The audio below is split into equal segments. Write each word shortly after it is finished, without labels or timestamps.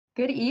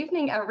Good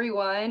evening,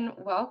 everyone.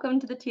 Welcome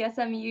to the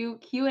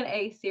TSMU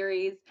Q&A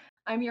series.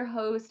 I'm your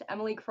host,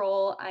 Emily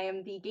Kroll. I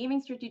am the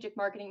Gaming Strategic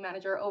Marketing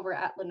Manager over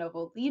at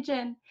Lenovo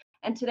Legion.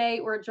 And today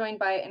we're joined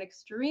by an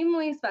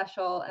extremely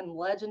special and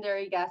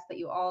legendary guest that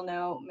you all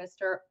know,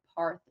 Mr.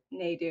 Parth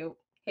Naidu.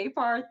 Hey,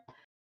 Parth.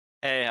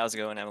 Hey, how's it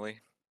going, Emily?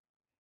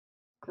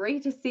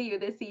 Great to see you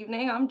this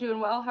evening. I'm doing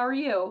well. How are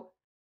you?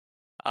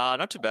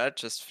 Not too bad.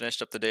 Just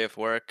finished up the day of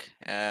work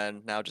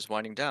and now just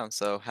winding down.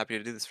 So happy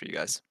to do this for you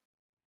guys.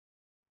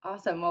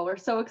 Awesome. Well, we're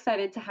so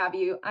excited to have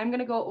you. I'm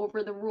going to go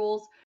over the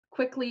rules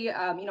quickly,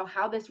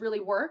 how this really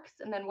works,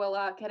 and then we'll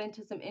get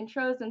into some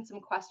intros and some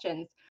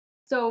questions.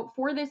 So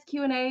for this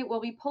Q&A, we'll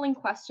be pulling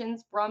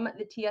questions from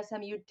the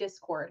TSMU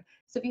Discord.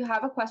 So if you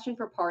have a question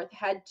for Parth,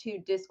 head to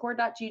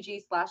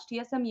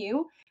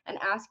discord.gg/TSMU and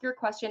ask your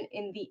question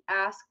in the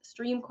Ask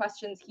Stream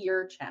Questions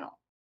Here channel.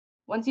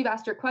 Once you've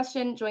asked your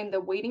question, join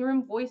the waiting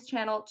room voice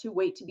channel to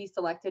wait to be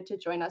selected to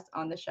join us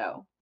on the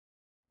show.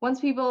 While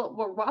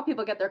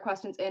people get their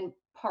questions in,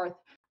 Parth,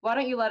 why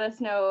don't you let us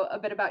know a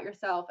bit about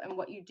yourself and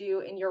what you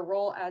do in your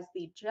role as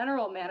the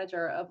general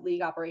manager of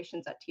league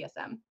operations at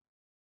TSM?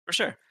 For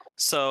sure.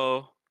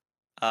 So,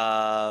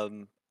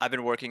 I've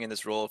been working in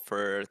this role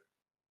for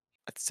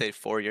I'd say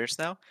 4 years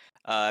now.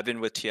 I've been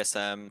with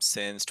TSM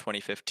since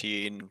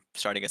 2015,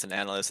 starting as an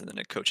analyst and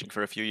then coaching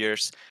for a few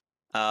years.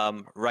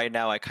 Right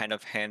now, I kind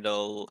of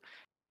handle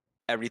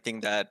everything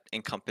that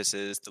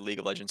encompasses the League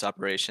of Legends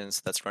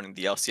operations. That's running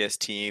the LCS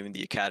team,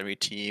 the academy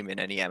team, and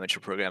any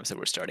amateur programs that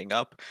we're starting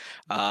up,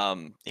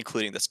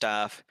 including the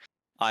staff.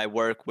 I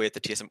work with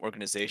the TSM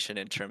organization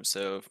in terms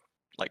of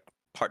like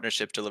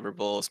partnership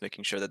deliverables,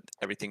 making sure that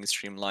everything is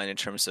streamlined in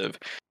terms of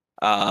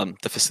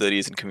the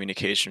facilities and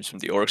communications from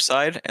the org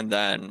side. And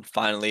then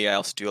finally, I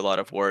also do a lot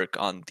of work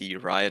on the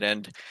Riot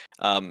end,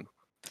 um,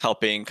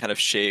 helping kind of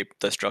shape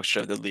the structure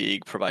of the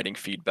league, providing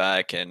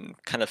feedback, and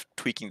kind of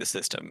tweaking the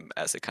system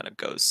as it kind of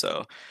goes.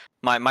 So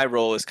my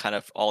role is kind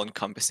of all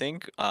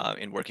encompassing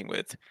in working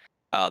with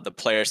the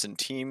players and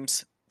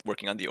teams,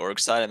 working on the org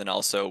side, and then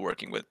also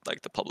working with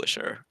like the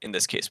publisher, in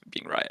this case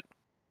being Riot.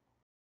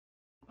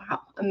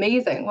 Wow,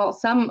 amazing. Well,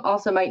 some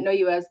also might know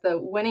you as the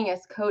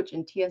winningest coach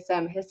in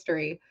TSM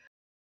history.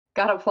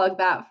 Gotta plug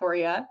that for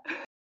you.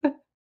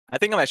 I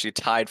think I'm actually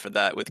tied for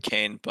that with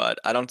Kane, but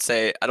I don't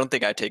think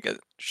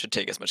should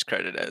take as much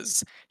credit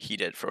as he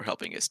did for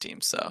helping his team.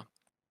 So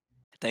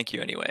thank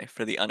you anyway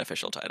for the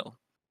unofficial title.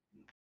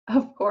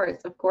 Of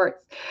course, of course.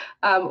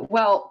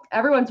 Well,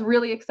 everyone's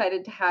really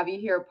excited to have you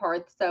here,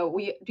 Parth. So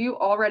we do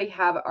already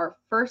have our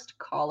first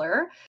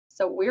caller.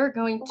 So we're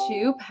going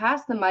to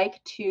pass the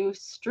mic to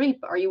Streep.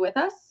 Are you with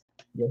us?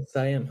 Yes,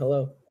 I am.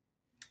 Hello.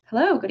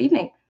 Hello, good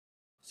evening.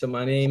 So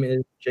my name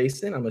is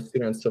Jason. I'm a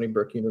student at Stony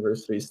Brook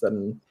University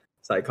studying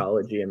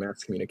psychology and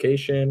mass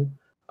communication.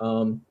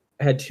 I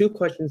had two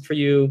questions for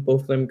you, both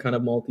of them kind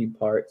of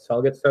multi-part. So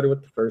I'll get started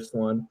with the first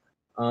one.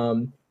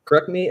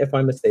 Correct me if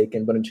I'm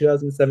mistaken, but in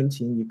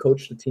 2017, you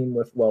coached a team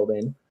with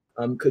Weldon.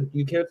 Could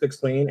you kind of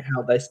explain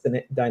how this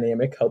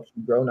dynamic helps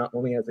you grow not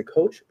only as a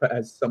coach, but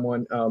as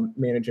someone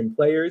managing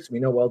players? We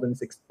know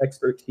Weldon's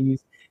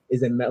expertise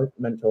is in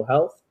mental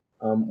health,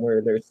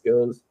 where their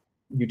skills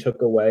you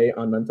took away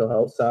on mental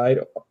health side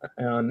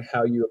on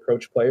how you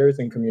approach players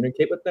and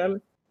communicate with them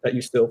that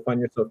you still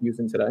find yourself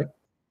using today?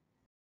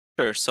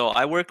 Sure. So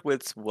I worked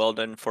with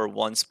Weldon for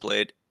one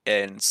split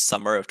in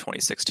summer of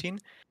 2016.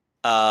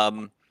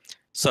 Um,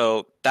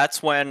 so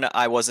that's when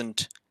I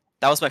wasn't.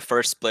 That was my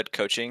first split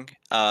coaching.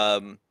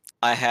 I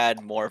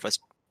had more of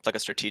like a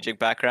strategic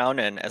background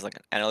and as like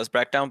an analyst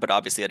background, but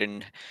obviously I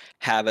didn't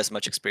have as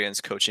much experience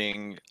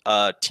coaching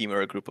a team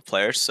or a group of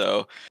players.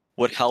 So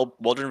what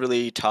helped Weldon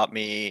really taught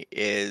me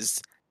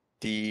is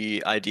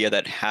the idea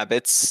that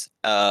habits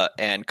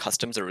and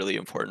customs are really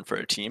important for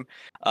a team.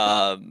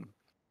 Um,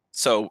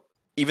 so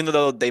even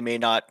though they may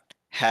not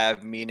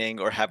have meaning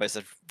or have as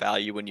a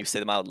value when you say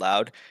them out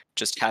loud,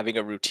 just having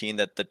a routine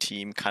that the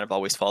team kind of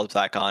always falls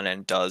back on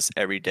and does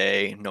every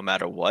day, no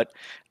matter what,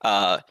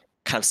 kind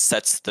of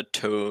sets the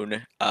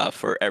tone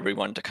for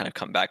everyone to kind of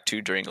come back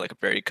to during like a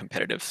very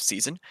competitive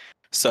season.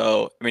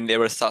 So, I mean, there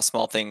were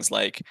small things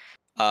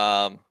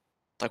um,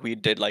 like we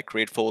did like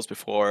gratefuls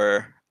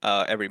before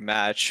every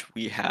match.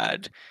 We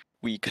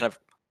kind of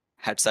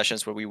had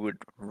sessions where we would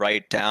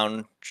write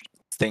down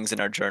things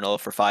in our journal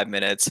for 5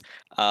 minutes,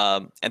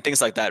 and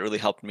things like that really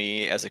helped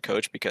me as a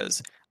coach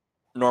because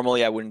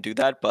normally I wouldn't do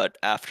that, but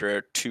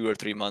after 2 or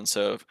 3 months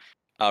of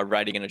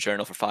writing in a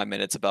journal for 5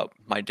 minutes about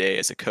my day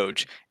as a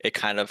coach, it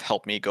kind of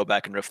helped me go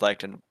back and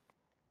reflect, and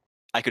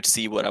I could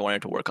see what I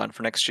wanted to work on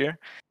for next year.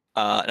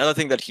 Another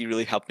thing that he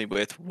really helped me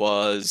with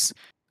was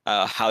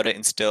how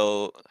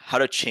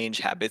to change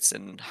habits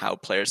and how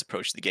players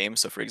approach the game.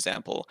 So, for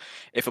example,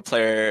 if a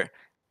player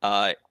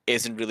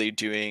isn't really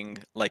doing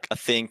like a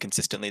thing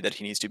consistently that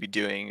he needs to be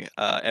doing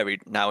every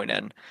now and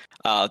then,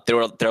 there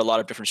are a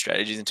lot of different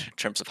strategies in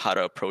terms of how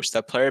to approach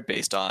that player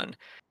based on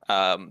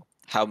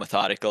how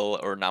methodical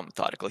or not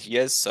methodical he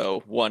is.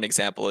 So one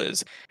example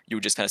is you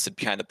would just kind of sit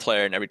behind the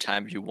player, and every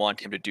time you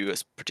want him to do a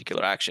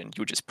particular action,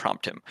 you would just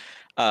prompt him.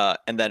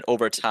 And then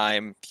over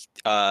time,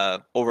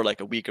 over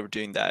like a week of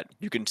doing that,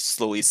 you can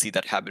slowly see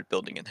that habit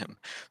building in him.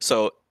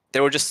 So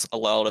there were just a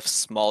lot of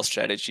small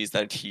strategies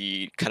that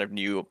he kind of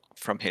knew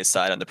from his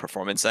side on the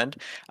performance end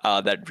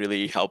that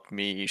really helped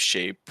me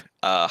shape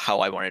how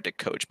I wanted to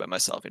coach by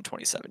myself in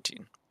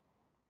 2017.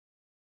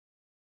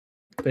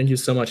 Thank you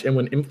so much. And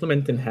when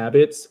implementing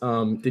habits,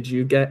 did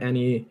you get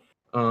any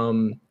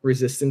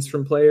resistance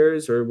from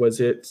players, or was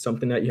it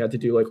something that you had to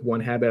do like one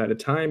habit at a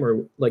time,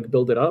 or like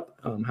build it up?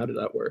 How did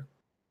that work?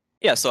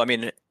 Yeah, so I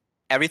mean,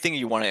 everything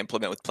you want to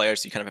implement with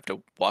players, you kind of have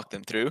to walk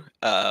them through.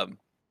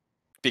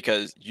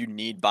 Because you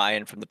need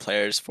buy-in from the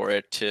players for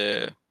it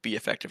to be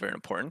effective and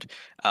important.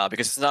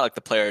 Because it's not like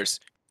the players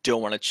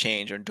don't want to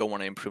change or don't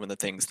want to improve on the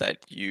things that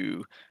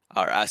you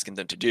are asking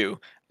them to do.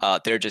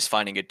 They're just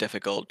finding it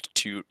difficult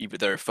to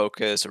either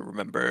focus or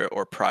remember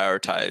or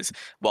prioritize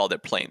while they're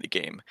playing the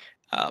game.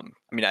 I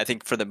mean, I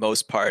think for the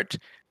most part,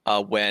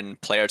 when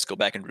players go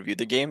back and review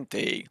the game,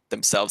 they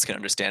themselves can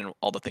understand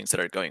all the things that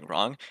are going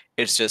wrong.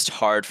 It's just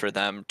hard for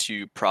them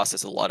to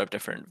process a lot of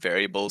different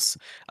variables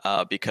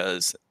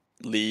because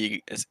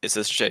League is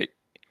such a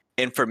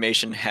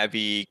information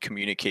heavy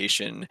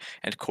communication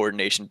and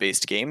coordination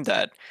based game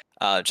that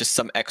just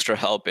some extra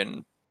help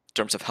in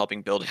terms of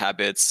helping build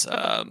habits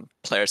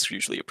players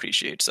usually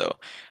appreciate. So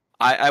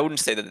I wouldn't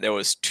say that there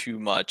was too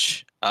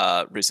much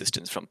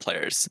resistance from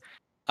players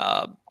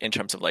in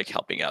terms of like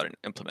helping out and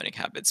implementing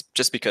habits,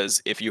 just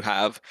because if you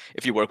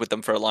work with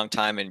them for a long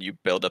time and you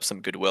build up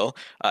some goodwill,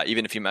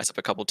 even if you mess up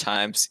a couple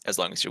times, as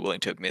long as you're willing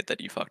to admit that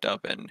you fucked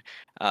up and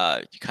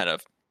you kind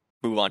of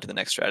move on to the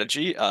next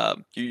strategy,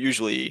 you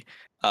usually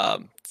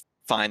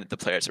find that the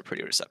players are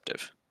pretty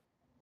receptive.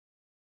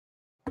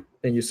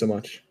 Thank you so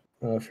much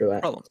for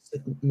that. Problem.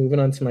 Moving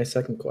on to my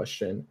second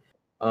question.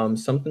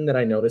 Something that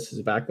I noticed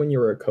is back when you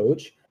were a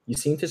coach, you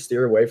seem to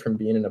steer away from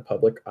being in a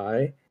public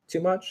eye too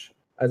much.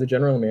 As a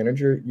general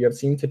manager, you have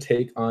seemed to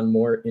take on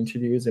more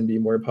interviews and be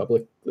more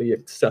publicly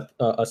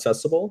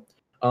accessible.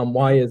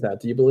 Why is that?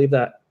 Do you believe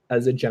that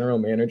as a general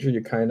manager,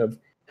 you kind of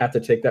have to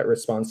take that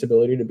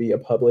responsibility to be a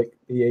public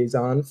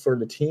liaison for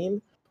the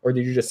team? Or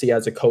did you just see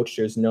as a coach,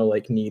 there's no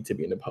like need to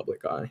be in the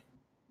public eye?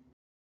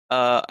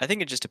 I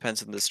think it just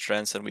depends on the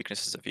strengths and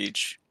weaknesses of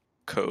each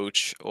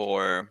coach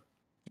or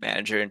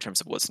manager in terms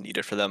of what's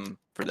needed for them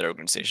for their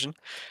organization.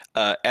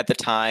 At the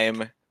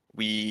time,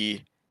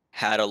 we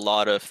had a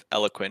lot of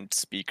eloquent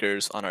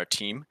speakers on our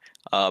team,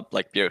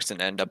 like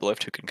Bjergsen and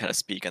Doublelift, who can kind of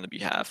speak on the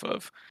behalf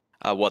of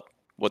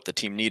what the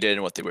team needed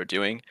and what they were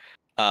doing.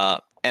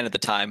 And at the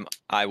time,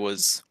 I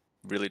was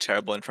really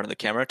terrible in front of the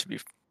camera, to be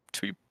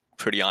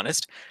pretty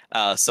honest.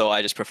 So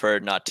I just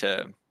preferred not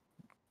to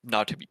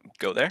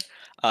go there.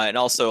 And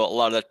also, a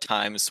lot of the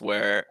times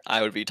where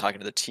I would be talking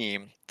to the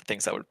team, the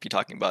things I would be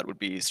talking about would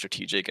be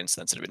strategic and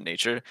sensitive in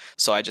nature.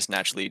 So I just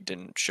naturally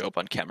didn't show up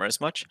on camera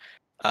as much.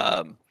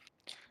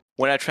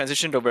 When I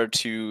transitioned over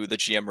to the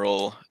GM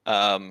role,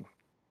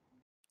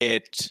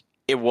 it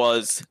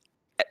was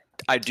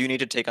I do need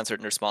to take on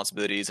certain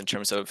responsibilities in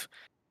terms of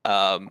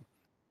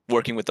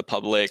working with the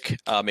public,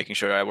 making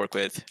sure I work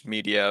with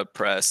media,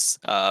 press,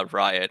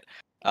 Riot.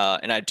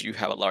 And I do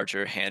have a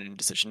larger hand in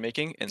decision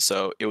making, and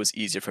so it was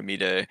easier for me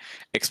to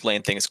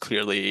explain things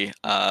clearly,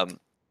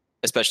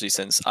 especially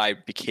since I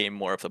became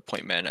more of the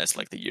point man as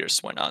like the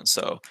years went on.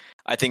 So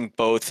I think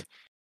both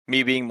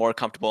me being more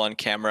comfortable on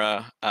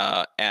camera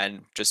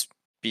and just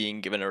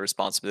being given a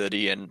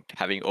responsibility and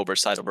having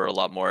oversight over a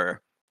lot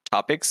more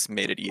topics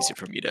made it easier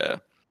for me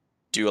to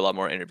do a lot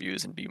more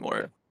interviews and be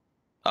more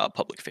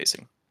public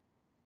facing.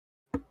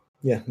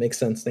 Yeah, makes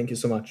sense. Thank you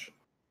so much.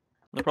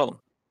 No problem.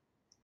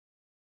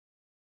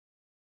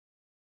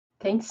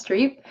 Thanks,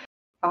 Streep.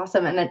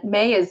 Awesome. And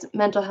May is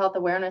Mental Health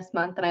Awareness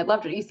Month. And I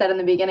loved what you said in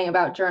the beginning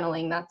about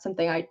journaling. That's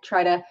something I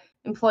try to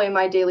employ in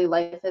my daily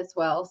life as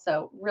well.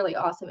 So really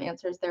awesome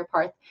answers there,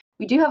 Parth.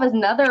 We do have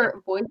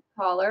another voice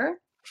caller.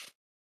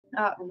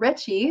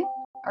 Richie,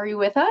 are you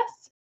with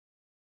us?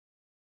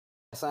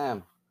 Yes, I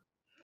am.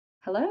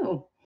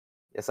 Hello.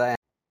 Yes, I am.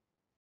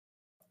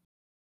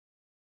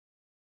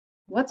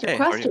 What's your Hey,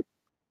 how are question?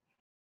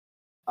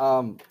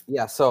 you?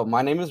 Yeah, so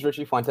my name is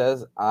Richie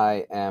Fuentes.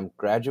 I am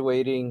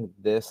graduating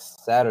this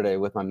Saturday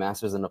with my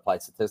master's in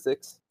applied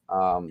statistics.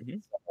 I've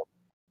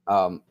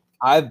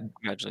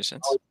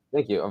Congratulations.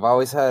 Thank you. I've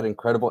always had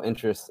incredible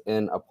interest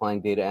in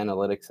applying data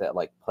analytics at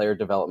like player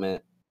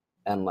development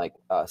and like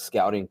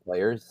scouting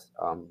players.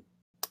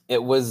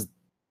 It was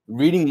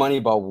reading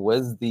Moneyball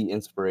was the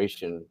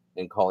inspiration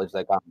in college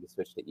that got me to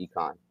switch to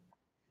econ.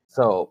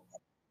 So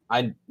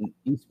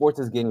esports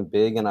is getting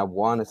big, and I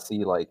want to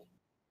see like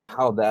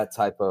how that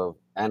type of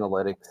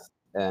analytics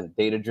and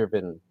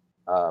data-driven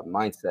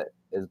mindset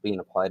is being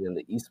applied in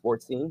the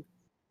esports scene.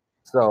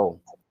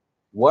 So,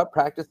 what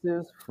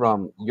practices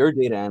from your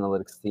data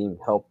analytics team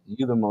helped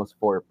you the most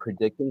for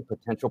predicting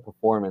potential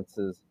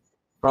performances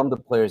from the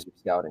players you're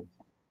scouting?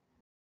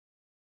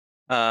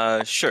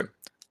 Sure.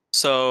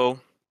 So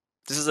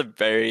this is a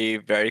very,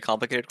 very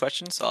complicated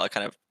question, so I'll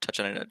kind of touch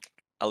on it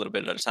a little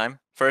bit at a time.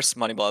 First,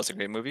 Moneyball is a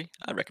great movie.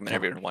 I recommend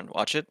everyone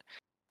watch it.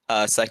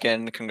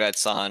 Second,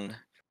 congrats on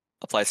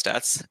Applied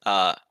Stats.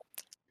 I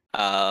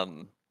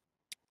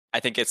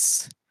think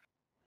it's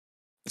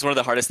one of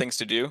the hardest things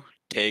to do.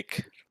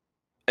 Take,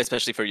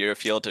 especially for your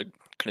field, to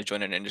kind of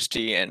join an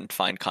industry and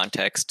find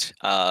context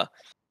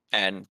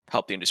and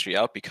help the industry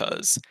out,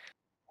 because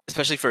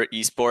especially for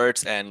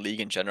esports and league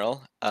in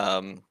general,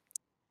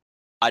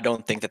 I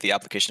don't think that the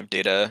application of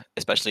data,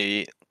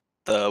 especially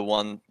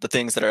the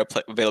things that are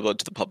available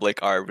to the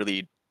public, are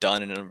really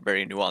done in a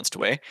very nuanced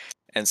way.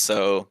 And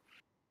so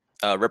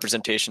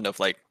representation of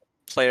like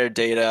player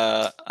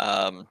data,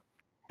 kind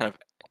of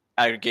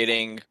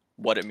aggregating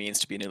what it means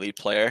to be an elite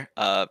player,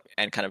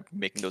 and kind of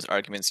making those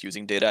arguments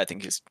using data, I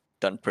think is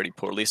done pretty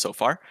poorly so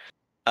far.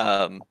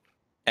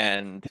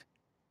 And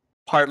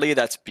partly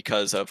that's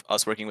because of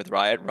us working with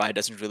Riot. Riot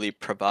doesn't really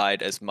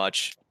provide as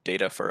much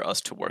data for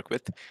us to work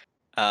with.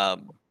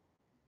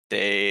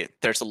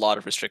 There's a lot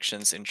of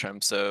restrictions in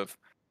terms of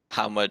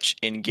how much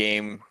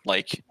in-game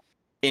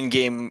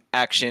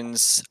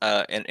actions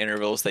and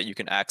intervals that you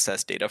can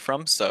access data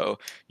from. So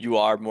you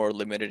are more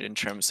limited in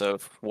terms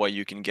of what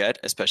you can get,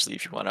 especially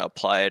if you want to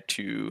apply it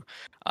to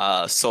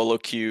solo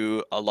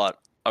queue, a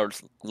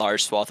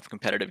large swath of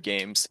competitive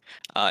games.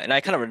 And I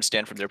kind of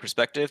understand from their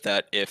perspective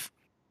that if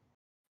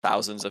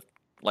thousands of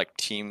like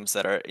teams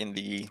that are in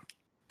the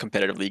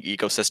competitive league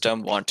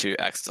ecosystem want to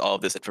access all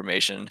of this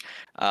information,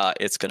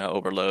 it's going to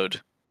overload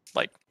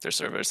like their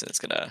servers, and it's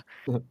going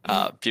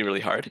to be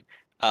really hard.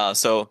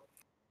 So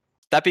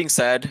that being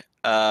said,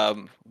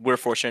 we're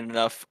fortunate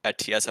enough at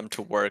TSM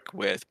to work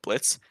with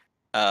Blitz.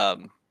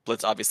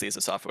 Blitz obviously is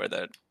a software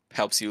that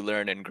helps you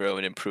learn and grow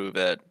and improve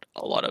at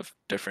a lot of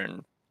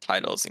different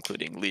titles,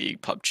 including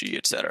League, PUBG,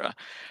 etc.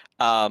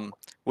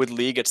 With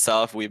League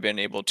itself, we've been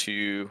able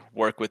to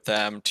work with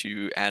them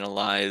to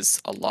analyze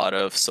a lot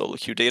of solo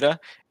queue data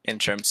in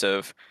terms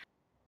of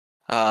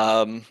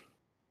how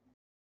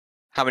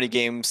many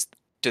games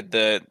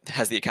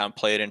has the account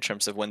played in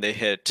terms of when they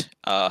hit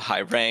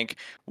high rank,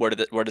 where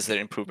does the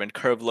improvement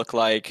curve look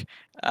like,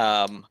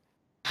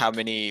 how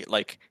many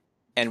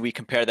and we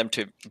compare them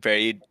to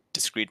very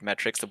discrete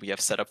metrics that we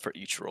have set up for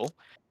each role.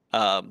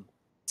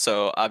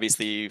 So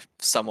obviously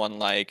someone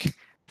like,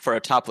 for a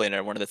top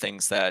laner, one of the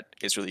things that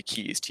is really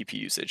key is TP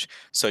usage.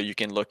 So you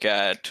can look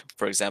at,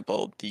 for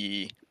example,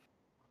 the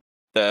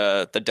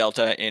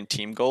delta in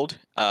team gold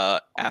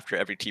after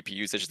every TP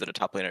usage that a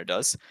top laner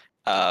does,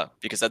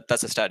 because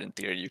that's a stat in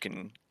theory you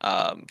can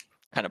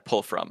kind of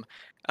pull from.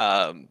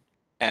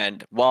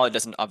 And while it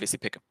doesn't obviously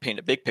paint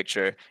a big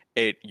picture,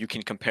 you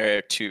can compare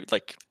it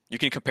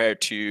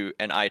to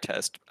an eye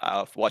test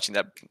of watching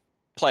that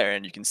player,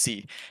 and you can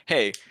see,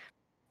 hey,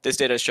 this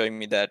data is showing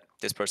me that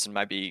this person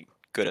might be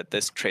good at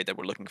this trait that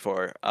we're looking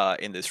for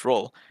in this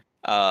role.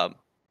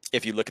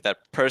 If you look at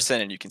that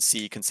person and you can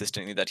see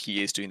consistently that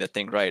he is doing that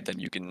thing right, then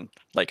you can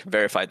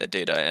verify that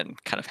data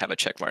and kind of have a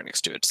check mark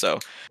next to it. So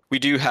we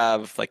do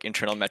have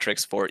internal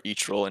metrics for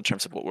each role in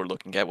terms of what we're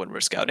looking at when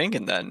we're scouting,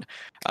 and then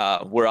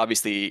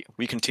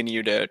we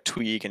continue to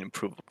tweak and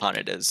improve upon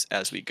it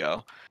as we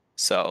go.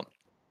 So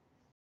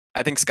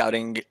I think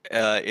scouting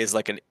is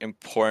an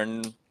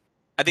important.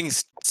 I think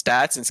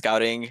stats and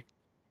scouting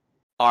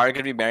are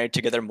going to be married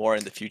together more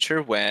in the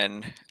future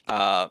when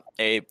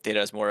data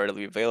is more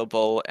readily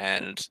available,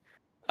 and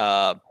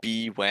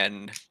B,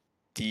 when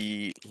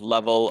the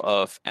level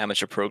of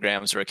amateur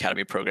programs or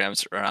academy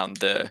programs around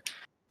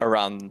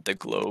the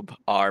globe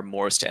are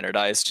more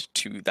standardized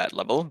to that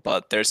level.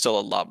 But there's still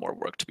a lot more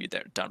work to be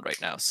done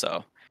right now.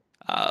 So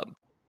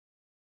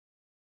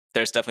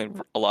there's definitely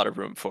a lot of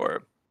room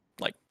for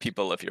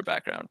people of your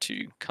background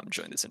to come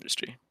join this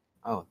industry.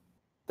 Oh,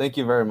 thank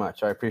you very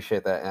much. I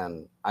appreciate that,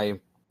 and I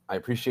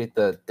appreciate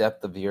the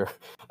depth of your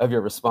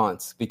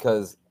response,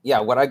 because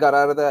what I got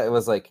out of that, it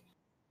was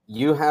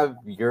you have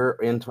your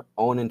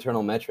own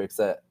internal metrics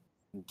that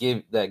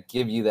give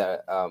you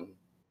that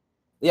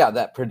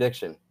that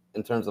prediction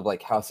in terms of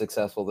how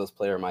successful this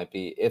player might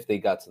be if they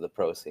got to the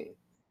pro scene.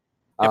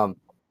 Yep.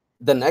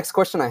 The next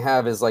question I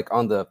have is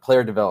on the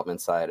player development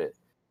side,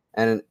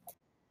 and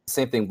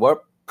same thing.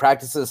 What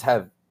practices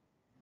have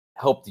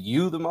helped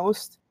you the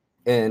most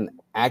in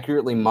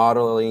accurately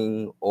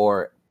modeling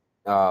or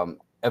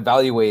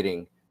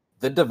evaluating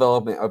the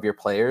development of your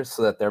players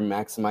so that they're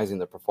maximizing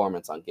their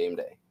performance on game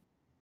day?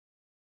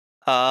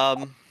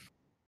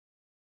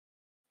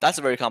 That's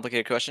a very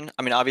complicated question.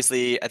 I mean,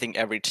 obviously, I think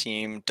every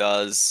team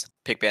does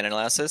pick ban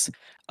analysis.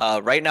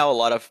 Right now, a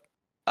lot of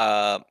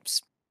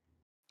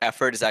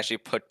effort is actually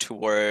put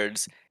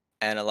towards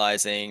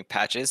analyzing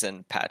patches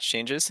and patch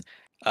changes,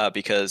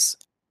 because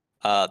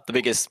the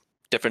biggest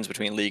difference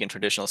between League and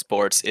traditional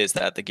sports is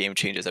that the game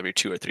changes every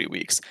 2 or 3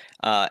 weeks,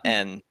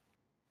 and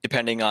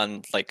depending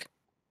on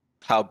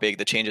how big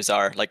the changes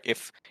are,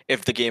 if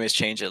the game is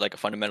changed at a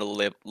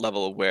fundamental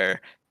level where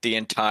the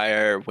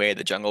entire way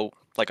the jungle,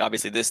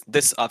 obviously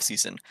this off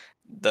season,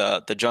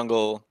 the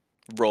jungle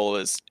role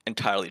is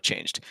entirely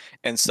changed.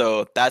 And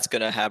so that's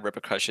going to have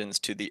repercussions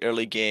to the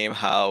early game,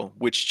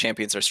 which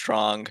champions are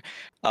strong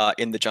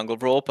in the jungle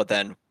role. But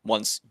then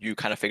once you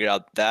kind of figure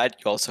out that,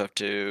 you also have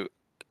to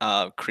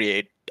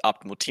create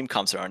optimal team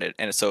comps around it.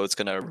 And so it's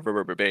going to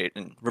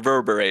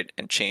reverberate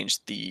and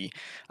change the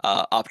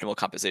optimal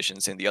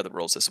compositions in the other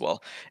roles as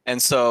well.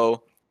 And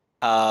so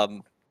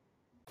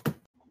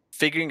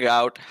figuring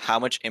out how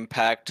much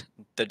impact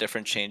the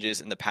different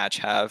changes in the patch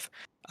have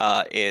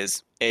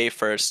is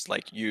first,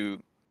 like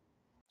you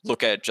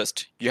look at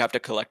you have to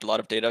collect a lot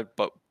of data,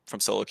 but from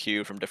solo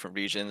queue, from different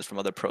regions, from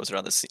other pros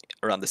around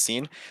the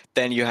scene.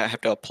 Then you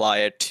have to apply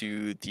it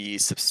to the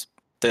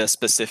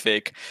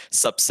specific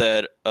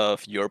subset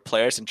of your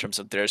players in terms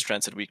of their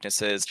strengths and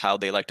weaknesses, how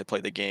they like to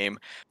play the game,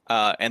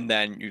 and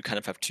then you kind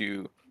of have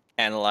to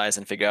analyze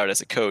and figure out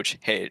as a coach,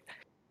 hey,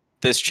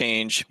 this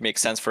change makes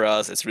sense for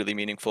us, it's really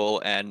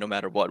meaningful, and no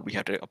matter what, we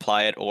have to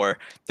apply it. Or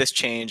this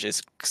change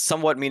is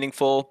somewhat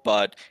meaningful,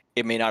 but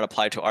it may not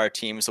apply to our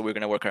team, so we're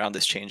going to work around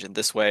this change in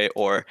this way.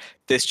 Or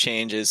this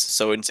change is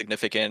so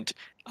insignificant,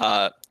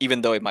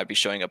 even though it might be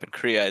showing up in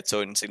Korea, it's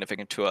so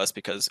insignificant to us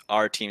because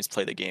our teams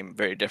play the game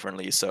very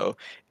differently, so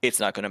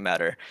it's not going to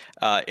matter.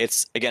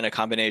 It's, again, a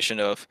combination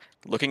of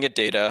looking at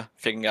data,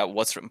 figuring out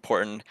what's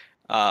important,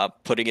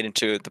 putting it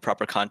into the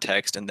proper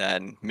context, and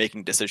then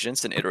making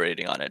decisions and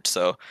iterating on it.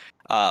 So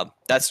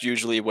that's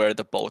usually where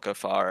the bulk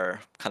of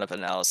our kind of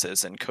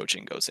analysis and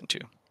coaching goes into.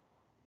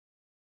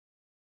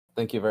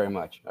 Thank you very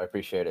much. I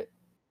appreciate it.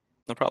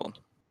 No problem.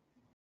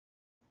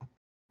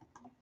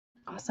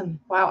 Awesome.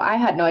 Wow, I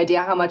had no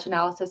idea how much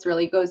analysis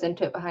really goes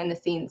into it behind the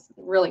scenes.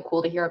 Really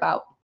cool to hear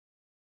about.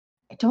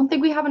 I don't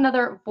think we have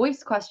another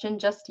voice question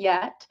just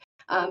yet.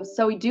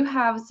 So we do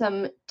have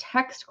some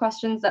text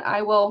questions that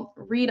I will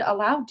read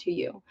aloud to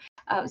you.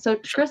 So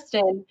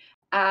Tristan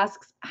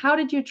asks, how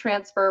did you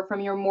transfer from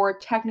your more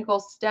technical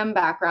STEM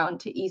background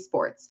to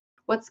esports?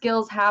 What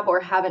skills have or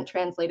haven't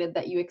translated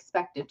that you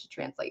expected to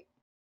translate?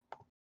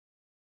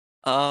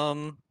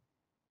 So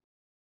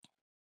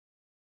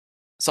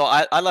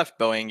I left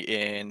Boeing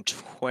in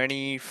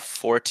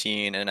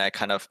 2014, and I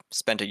kind of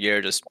spent a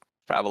year just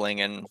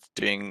traveling and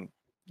doing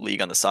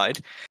League on the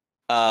side.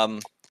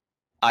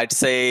 I'd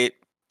say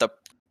the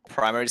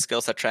primary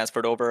skills that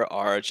transferred over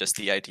are just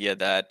the idea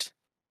that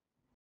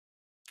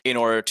in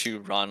order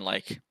to run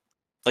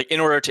in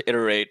order to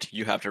iterate,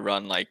 you have to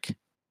run like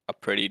a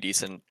pretty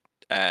decent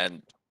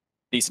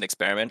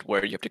experiment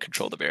where you have to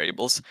control the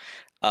variables.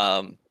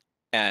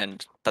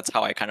 And that's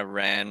how I kind of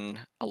ran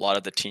a lot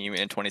of the team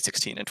in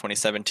 2016 and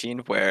 2017,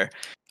 where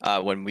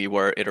when we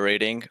were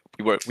iterating,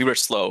 we were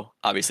slow,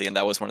 obviously, and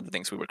that was one of the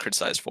things we were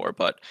criticized for.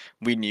 But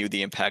we knew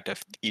the impact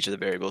of each of the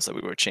variables that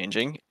we were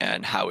changing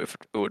and how it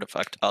would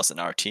affect us and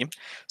our team.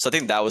 So I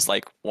think that was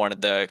like one of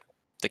the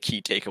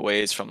key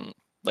takeaways from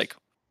like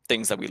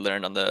things that we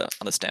learned on the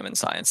STEM and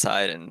science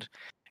side, and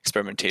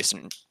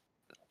experimentation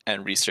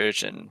and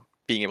research, and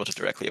being able to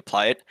directly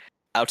apply it.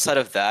 Outside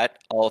of that,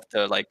 all of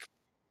the like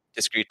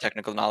discrete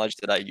technical knowledge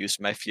that I used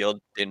in my field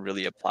didn't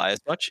really apply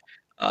as much.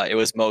 It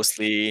was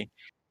mostly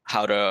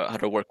how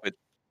to work with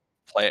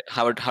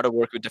how to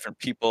work with different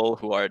people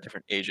who are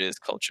different ages,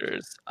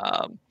 cultures,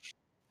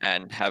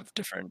 and have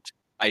different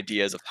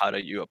ideas of how do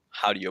you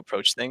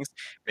approach things,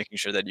 making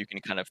sure that you can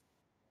kind of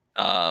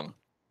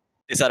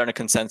decide on a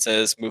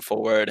consensus, move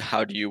forward.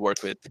 How do you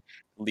work with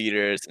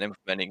leaders and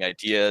implementing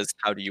ideas?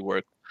 How do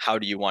you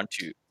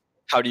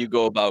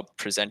go about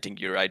presenting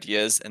your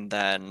ideas, and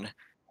then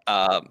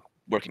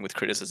working with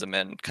criticism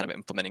and kind of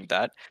implementing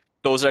that?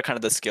 Those are kind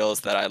of the skills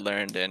that I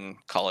learned in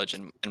college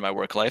and in my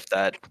work life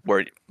that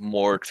were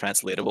more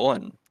translatable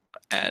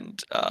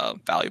and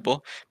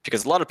valuable,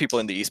 because a lot of people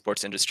in the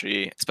esports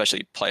industry,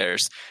 especially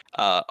players,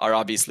 are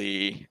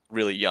obviously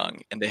really young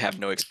and they have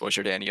no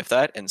exposure to any of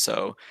that. And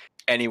so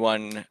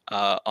anyone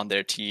on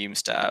their team,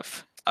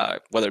 staff,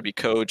 whether it be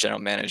coach,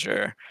 general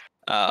manager,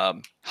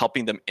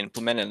 helping them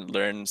implement and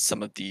learn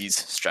some of these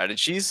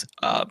strategies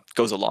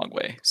goes a long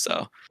way.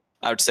 So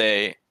I would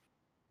say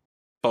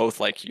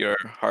both like your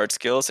hard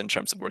skills in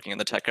terms of working in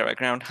the tech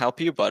background help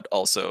you, but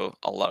also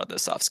a lot of the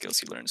soft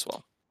skills you learn as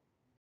well.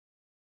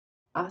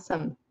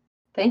 Awesome.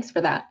 Thanks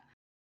for that.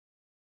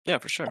 Yeah,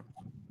 for sure.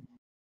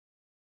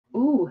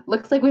 Ooh,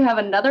 looks like we have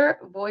another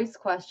voice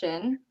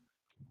question.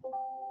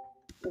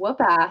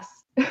 Whoop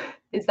ass.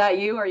 Is that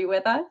you? Are you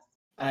with us?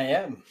 I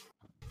am.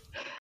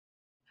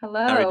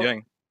 Hello. How are you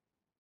doing?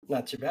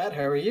 Not too bad.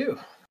 How are you?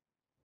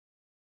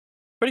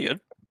 Pretty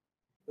good.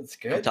 That's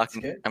good.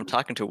 I'm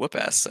talking to a whoop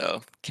ass,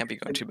 so can't be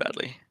going too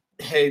badly.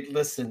 Hey,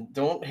 listen,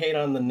 don't hate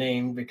on the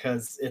name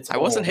because it's I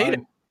wasn't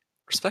hating.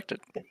 Respect it.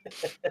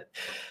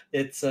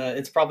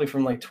 It's probably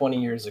from like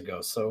 20 years ago,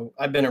 so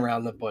I've been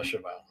around the bush a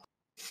while.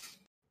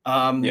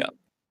 Yeah.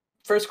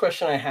 First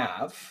question I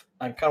have,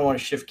 I kind of want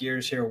to shift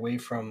gears here away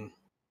from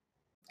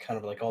kind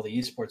of like all the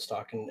esports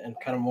talk and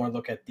kind of more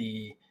look at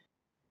the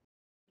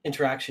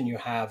interaction you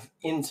have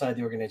inside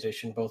the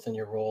organization, both in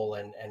your role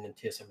and in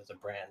TSM as a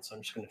brand. So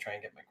I'm just going to try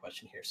and get my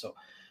question here. So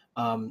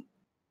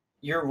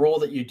your role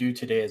that you do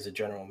today as a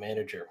general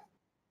manager,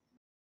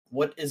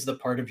 what is the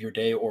part of your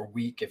day or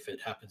week, if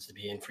it happens to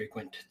be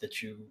infrequent,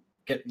 that you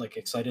get like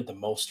excited the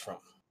most from,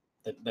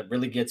 that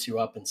really gets you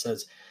up and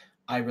says,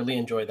 I really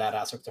enjoy that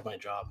aspect of my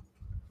job?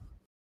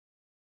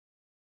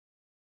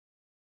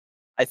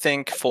 I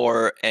think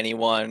for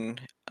anyone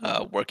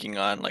working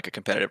on like a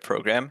competitive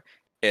program,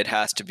 it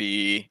has to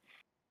be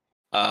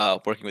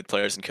working with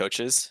players and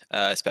coaches,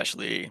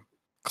 especially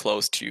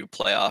close to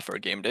playoff or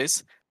game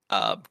days,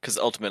 because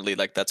ultimately,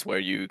 like that's where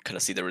you kind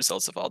of see the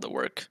results of all the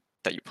work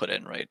that you put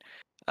in, right?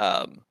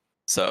 Um,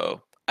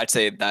 so I'd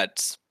say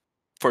that's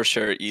for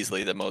sure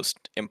easily the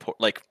most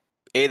important, like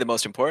A, the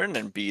most important,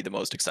 and B, the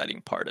most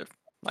exciting part of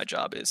my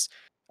job is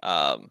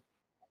um,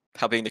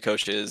 helping the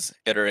coaches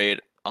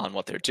iterate on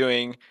what they're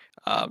doing,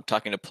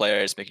 talking to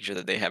players, making sure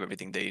that they have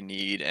everything they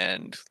need,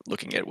 and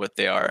looking at what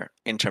they are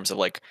in terms of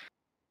like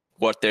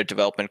what their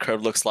development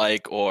curve looks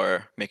like,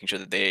 or making sure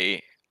that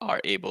they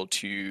are able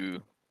to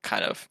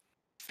kind of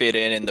fit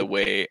in the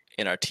way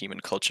in our team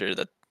and culture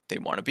that they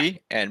want to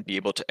be, and be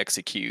able to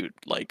execute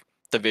like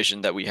the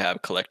vision that we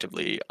have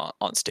collectively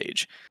on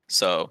stage.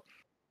 So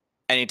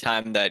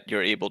anytime that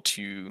you're able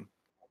to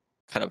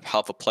kind of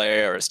help a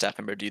player or a staff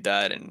member do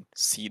that and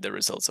see the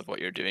results of what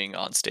you're doing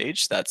on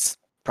stage, that's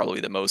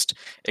probably the most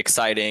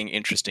exciting,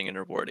 interesting, and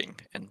rewarding,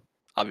 and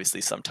obviously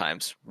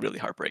sometimes really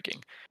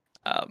heartbreaking.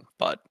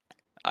 But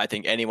I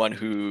think anyone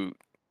who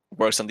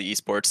works on the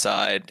esports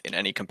side in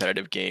any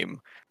competitive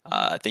game,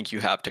 I think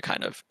you have to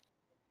kind of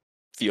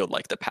feel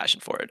like the passion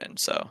for it, and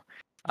so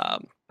I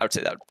would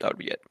say that would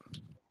be it.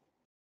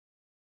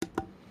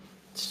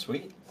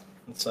 Sweet.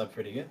 That's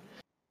pretty good.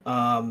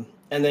 And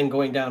then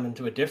going down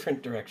into a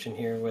different direction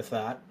here with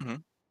that,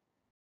 Mhm.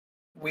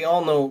 we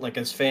all know, like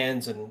as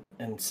fans and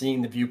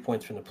seeing the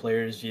viewpoints from the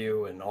player's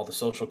view and all the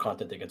social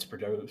content that gets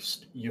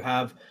produced, you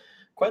have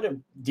quite a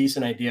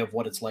decent idea of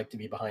what it's like to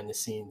be behind the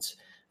scenes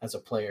as a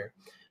player.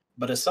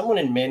 But as someone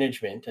in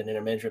management and in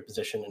a management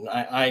position, and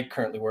I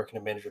currently work in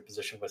a management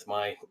position with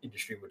my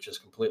industry, which is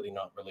completely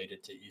not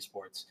related to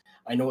esports,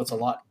 I know it's a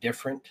lot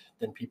different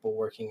than people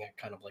working at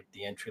kind of like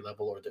the entry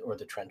level or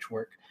the trench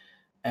work.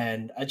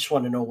 And I just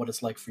want to know what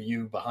it's like for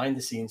you behind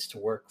the scenes to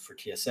work for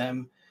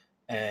TSM,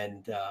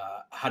 and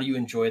how do you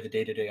enjoy the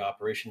day-to-day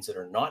operations that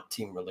are not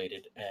team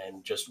related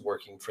and just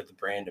working for the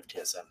brand of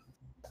TSM?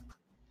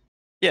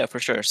 Yeah, for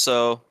sure.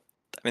 So,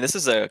 I mean, this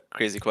is a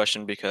crazy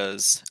question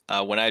because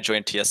when I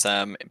joined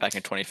TSM back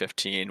in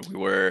 2015,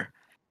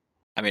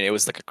 I mean, it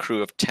was like a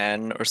crew of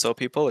 10 or so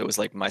people. It was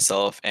like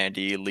myself,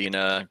 Andy,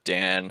 Lena,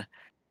 Dan,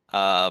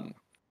 um,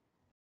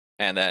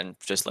 and then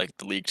just like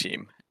the league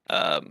team.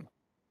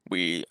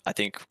 I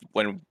think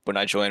when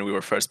I joined, we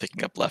were first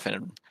picking up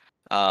Leffen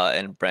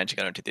and branching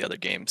out into the other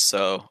games.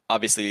 So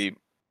obviously,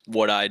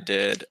 what I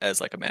did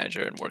as like a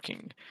manager and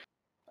working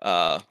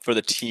for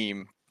the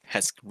team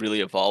has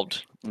really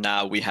evolved.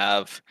 Now we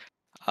have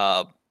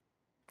uh,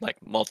 like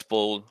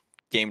multiple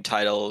game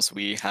titles.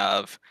 We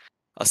have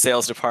a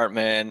sales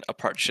department, a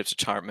partnerships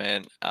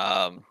department.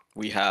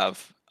 We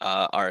have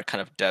our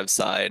kind of dev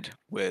side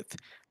with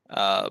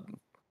um,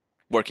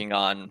 working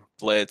on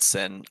Blitz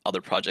and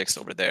other projects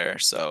over there.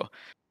 So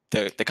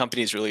the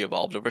company's really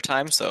evolved over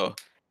time. So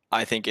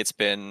I think it's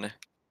been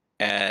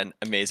an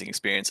amazing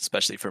experience,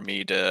 especially for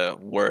me to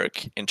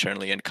work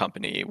internally in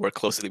company, work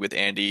closely with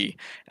Andy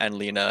and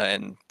Lena,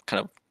 and kind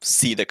of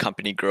see the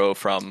company grow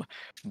from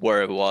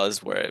where it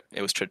was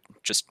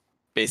just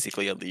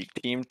basically a league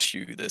team,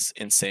 to this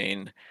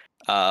insane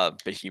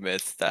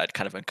behemoth that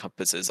kind of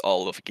encompasses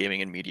all of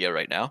gaming and media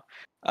right now.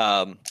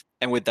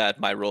 And with that,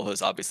 my role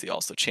has obviously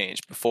also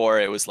changed. Before,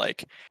 it was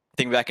like, I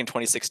think back in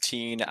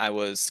 2016, I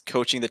was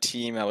coaching the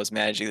team, I was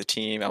managing the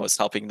team, I was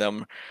helping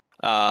them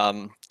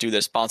do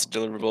their sponsor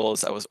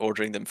deliverables. I was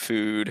ordering them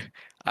food.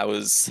 I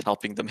was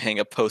helping them hang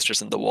up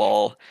posters on the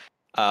wall,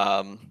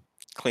 um,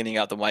 cleaning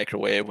out the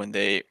microwave when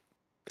they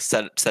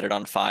set it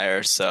on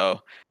fire.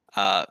 So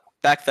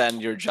back then,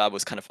 your job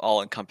was kind of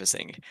all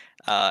encompassing,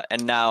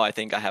 and now I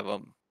think I have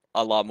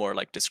a lot more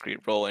like discrete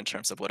role in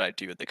terms of what I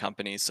do at the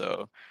company.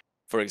 So,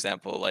 for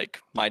example,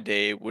 like my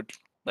day would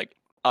like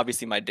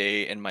obviously my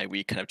day and my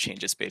week kind of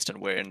changes based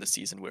on where in the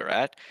season we're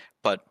at,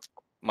 but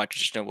my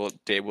traditional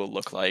day will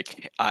look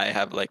like I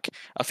have like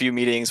a few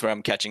meetings where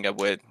I'm catching up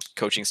with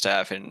coaching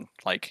staff and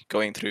like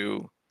going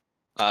through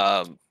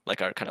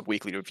like our kind of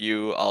weekly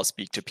review. I'll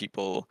speak to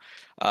people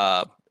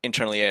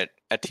internally at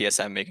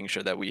TSM, making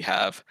sure that we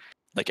have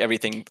like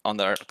everything on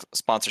the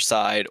sponsor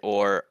side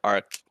or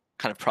our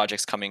kind of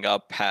projects coming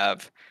up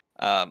have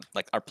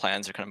like our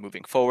plans are kind of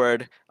moving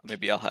forward.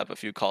 Maybe I'll have a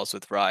few calls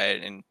with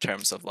Riot in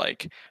terms of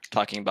like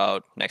talking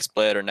about next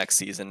split or next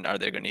season. Are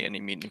there going to be any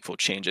meaningful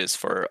changes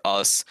for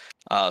us?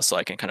 So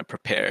I can kind of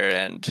prepare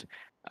and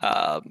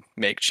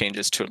make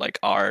changes to like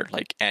our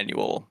like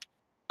annual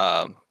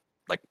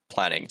like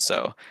planning.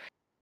 So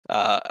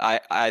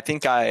I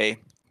think I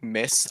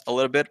miss a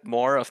little bit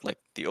more of like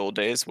the old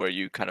days where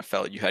you kind of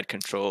felt you had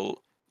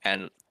control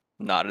and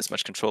not as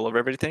much control over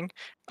everything.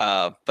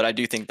 But I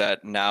do think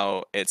that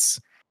now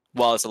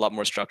while it's a lot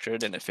more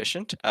structured and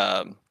efficient,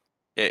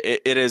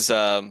 it is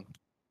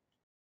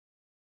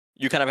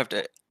you kind of have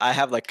to. I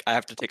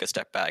have to take a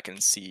step back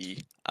and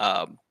see,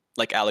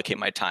 like allocate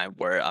my time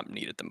where I'm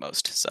needed the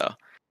most. So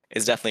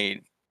it's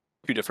definitely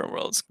two different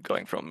worlds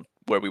going from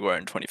where we were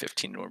in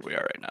 2015 to where we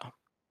are right now.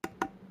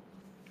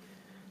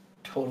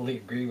 Totally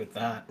agree with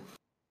that.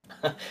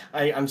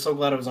 I'm so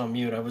glad I was on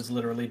mute. I was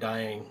literally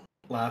dying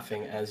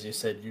laughing as you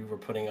said you were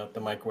putting out the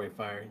microwave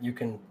fire. You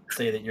can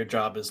say that your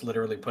job is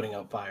literally putting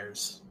out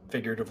fires,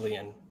 figuratively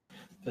and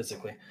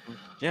physically.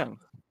 Yeah.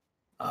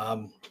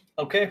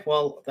 Okay,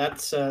 well,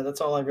 that's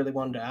all I really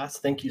wanted to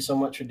ask. Thank you so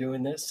much for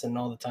doing this and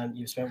all the time that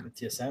you spent with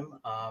TSM.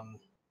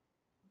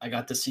 I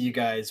got to see you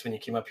guys when you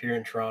came up here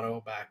in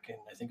Toronto back in,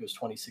 I think it was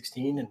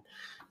 2016, and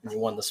you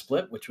won the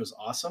split, which was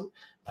awesome.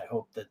 I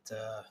hope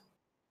that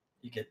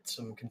you get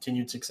some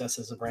continued success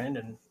as a brand,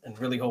 and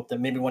really hope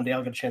that maybe one day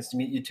I'll get a chance to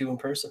meet you two in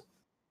person.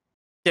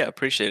 Yeah,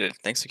 appreciate it.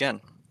 Thanks again.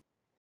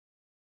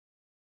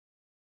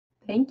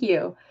 Thank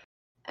you.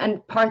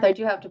 And Parth, I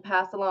do have to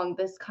pass along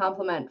this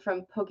compliment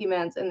from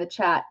Pokemans in the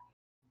chat.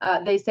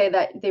 They say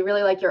that they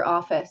really like your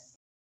office.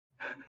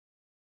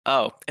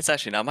 Oh, it's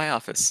actually not my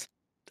office.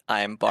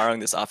 I'm borrowing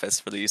this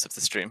office for the use of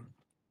the stream.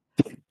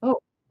 Oh,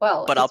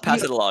 well. But I'll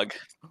pass it along.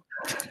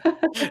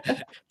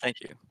 Thank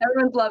you.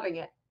 Everyone's loving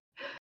it.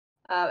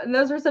 And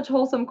those were such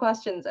wholesome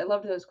questions. I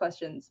loved those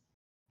questions.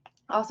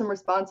 Awesome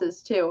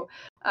responses, too.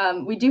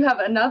 We do have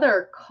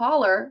another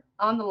caller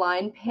on the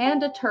line,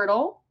 Panda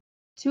Turtle.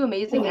 Two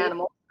amazing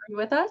animals. Are you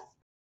with us?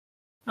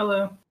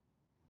 Hello.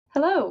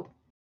 Hello.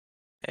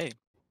 Hey.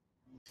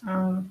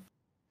 I'm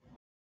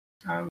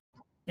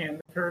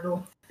Panda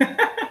Turtle.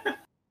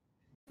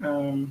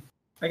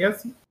 I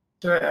guess,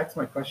 should I ask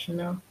my question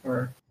now,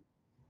 or?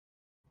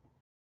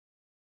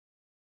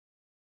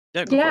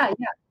 Yeah.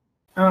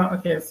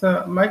 Okay,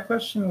 so my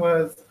question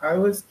was, I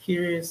was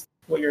curious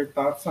what your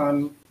thoughts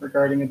on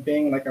regarding it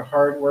being like a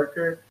hard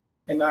worker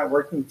and not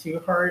working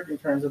too hard in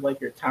terms of like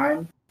your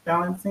time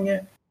balancing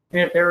it,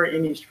 and if there were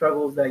any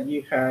struggles that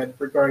you had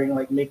regarding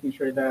like making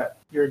sure that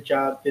your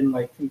job didn't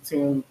like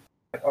consume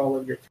like all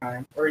of your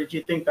time, or did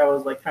you think that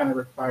was like kind of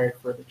required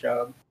for the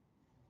job?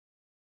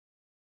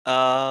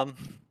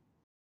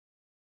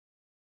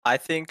 I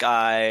think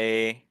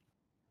I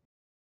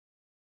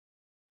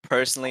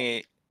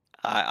personally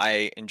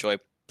I enjoy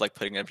like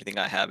putting everything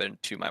I have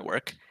into my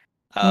work.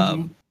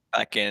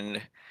 Back in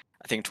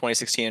I think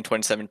 2016 and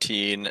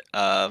 2017,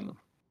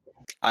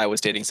 I was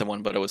dating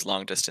someone, but it was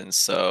long distance,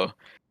 so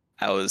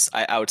I would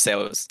say I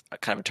was a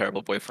kind of a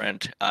terrible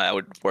boyfriend. I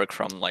would work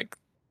from like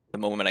the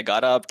moment I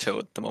got up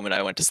to the moment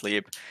I went to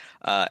sleep,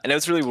 and it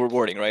was really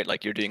rewarding, right?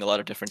 Like you're doing a lot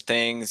of different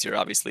things. You're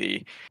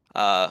obviously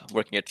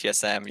working at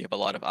TSM. You have a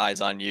lot of eyes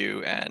on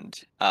you, and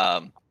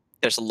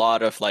there's a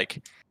lot of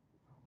like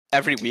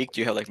every week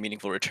you have like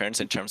meaningful returns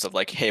in terms of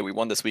like, hey, we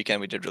won this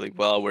weekend. We did really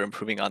well. We're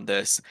improving on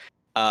this.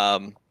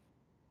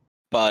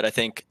 But I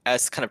think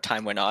as kind of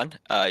time went on,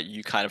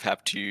 you kind of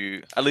have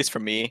to, at least for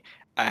me,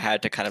 I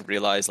had to kind of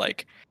realize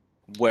like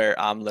where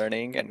I'm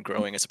learning and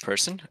growing as a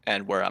person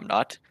and where I'm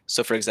not.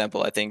 So, for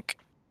example, I think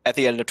at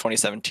the end of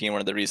 2017,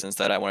 one of the reasons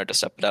that I wanted to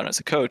step down as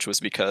a coach was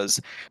because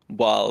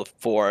while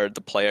for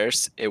the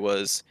players, it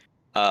was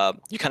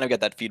you kind of get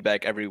that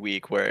feedback every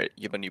week where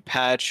you have a new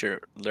patch,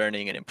 you're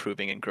learning and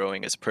improving and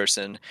growing as a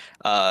person.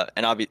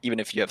 And even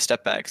if you have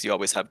step backs, you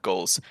always have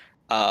goals.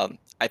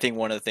 I think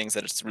one of the things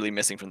that it's really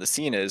missing from the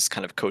scene is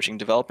kind of coaching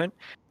development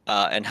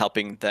and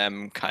helping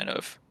them kind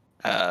of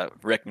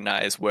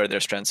recognize where their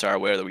strengths are,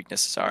 where the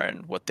weaknesses are,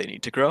 and what they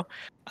need to grow.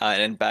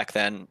 And back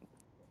then,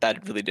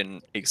 that really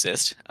didn't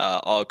exist.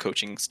 All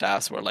coaching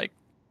staffs were like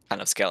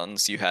kind of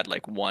skeletons. You had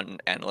like one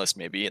analyst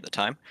maybe at the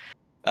time.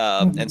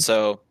 And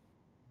so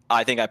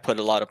I think I put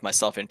a lot of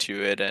myself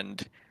into it,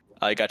 and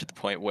I got to the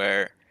point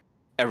where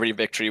every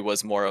victory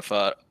was more of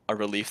a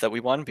relief that we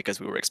won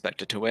because we were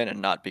expected to win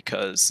and not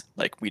because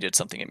like we did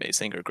something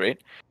amazing or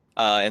great.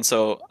 And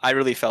so I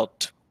really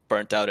felt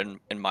burnt out in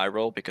my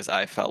role because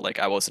I felt like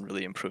I wasn't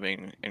really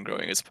improving and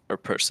growing as a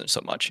person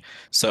so much.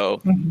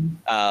 So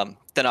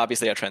then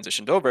obviously I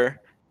transitioned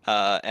over,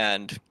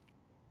 and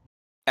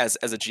as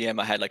a GM,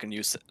 I had like a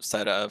new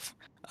set of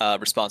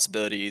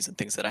responsibilities and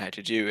things that I had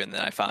to do, and then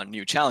I found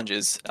new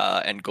challenges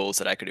and goals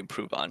that I could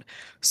improve on.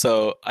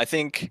 So I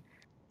think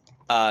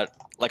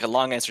like a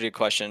long answer to your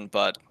question,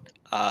 but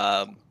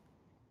I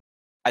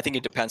think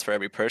it depends for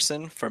every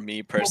person. For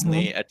me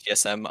personally, at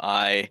TSM,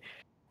 I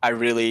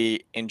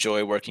really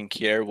enjoy working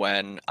here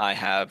when I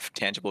have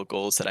tangible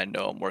goals that I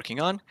know I'm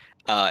working on,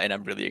 and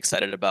I'm really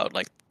excited about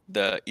like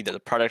either the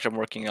product I'm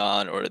working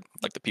on or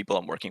like the people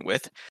I'm working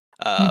with.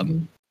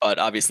 But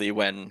obviously,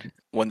 when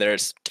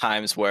there's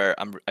times where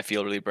I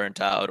feel really burnt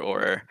out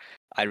or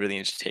I really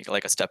need to take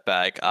like a step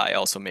back, I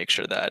also make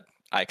sure that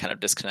I kind of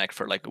disconnect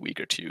for like a week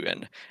or two.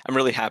 And I'm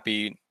really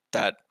happy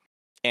that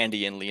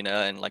Andy and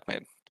Lena and like my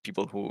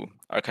people who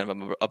are kind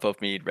of above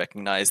me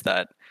recognize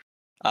that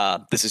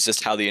this is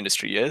just how the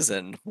industry is,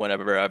 and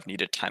whenever I've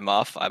needed time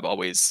off, I've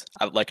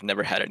like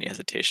never had any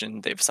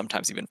hesitation. They've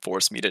sometimes even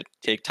forced me to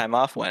take time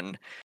off when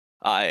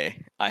I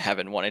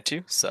haven't wanted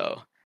to.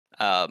 So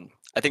I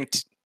think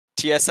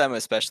TSM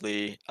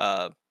especially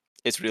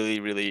is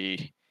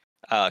really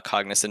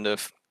cognizant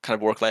of kind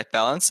of work-life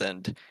balance,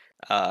 and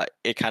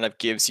it kind of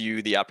gives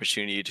you the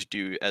opportunity to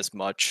do as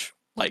much,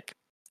 like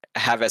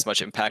have as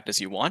much impact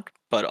as you want,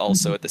 but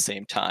also at the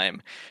same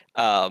time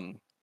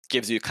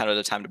gives you kind of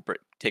the time to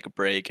take a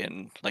break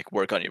and like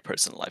work on your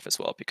personal life as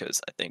well. Because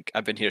I think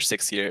I've been here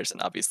 6 years,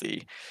 and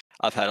obviously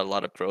I've had a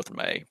lot of growth in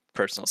my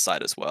personal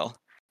side as well.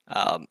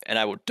 And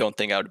don't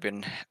think I would have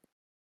been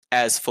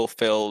as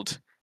fulfilled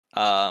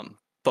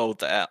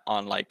both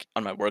on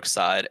my work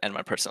side and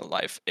my personal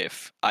life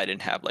if I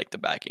didn't have like the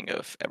backing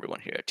of everyone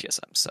here at TSM.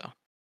 So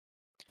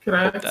could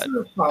I ask you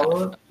a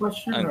follow-up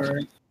question?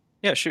 Or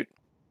yeah, shoot.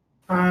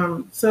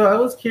 So I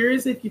was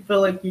curious if you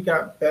feel like you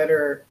got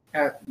better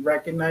at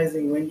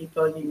recognizing when you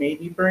felt you may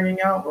be burning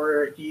out,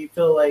 or do you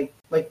feel like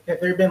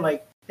have you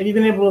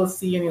been able to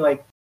see any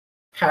like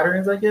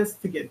patterns, I guess,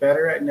 to get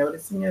better at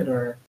noticing it?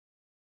 Or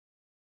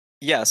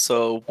yeah,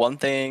 so one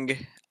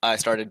thing I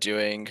started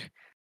doing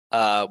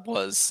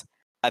was,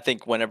 I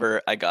think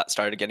whenever I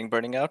started getting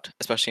burning out,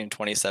 especially in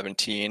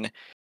 2017,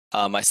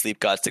 my sleep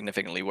got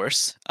significantly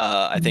worse.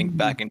 I think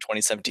back in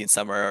 2017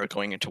 summer or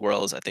going into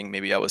Worlds, I think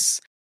maybe I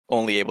was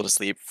only able to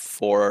sleep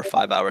 4 or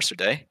 5 hours a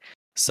day.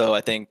 So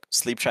I think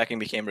sleep tracking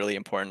became really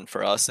important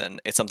for us, and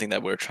it's something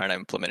that we're trying to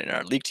implement in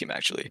our league team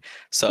actually.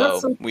 So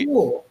that's so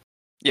cool.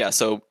 Yeah,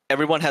 so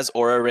everyone has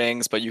Aura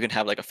rings, but you can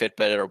have like a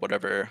Fitbit or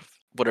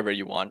whatever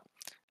you want,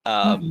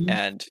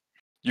 and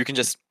you can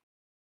just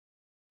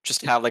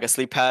have like a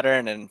sleep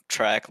pattern and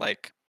track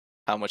like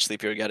how much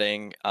sleep you're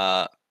getting,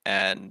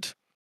 and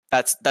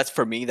that's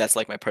for me, that's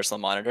like my personal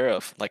monitor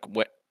of like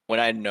when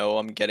I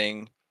know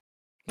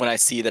when I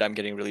see that I'm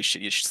getting really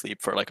shitty sleep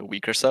for like a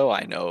week or so,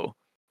 I know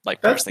like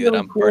That's personally that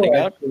really I'm cool, burning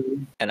out,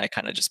 actually. and I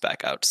kind of just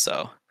back out.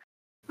 So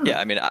yeah,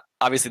 I mean,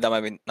 obviously that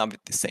might not be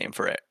the same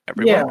for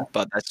everyone,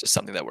 but that's just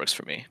something that works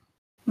for me.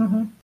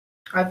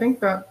 I think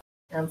that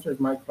answers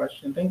my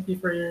question. Thank you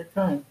for your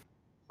time.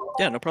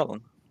 Yeah, no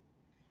problem.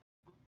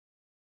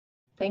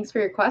 Thanks for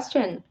your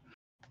question.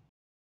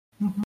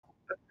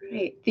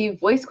 Great. The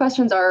voice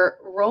questions are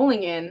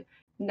rolling in.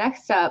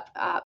 Next up,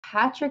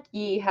 Patrick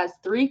Yee has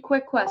 3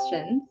 quick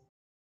questions.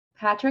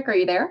 Patrick, are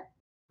you there?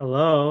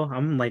 Hello.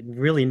 I'm like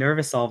really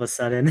nervous all of a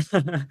sudden.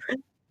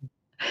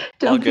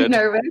 Don't be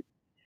nervous.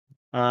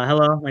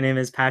 Hello, my name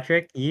is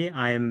Patrick Yee.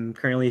 I am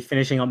currently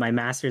finishing up my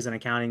master's in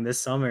accounting this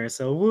summer.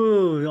 So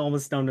woo,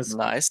 almost done with school.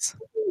 Nice.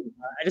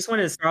 I just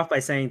wanted to start off by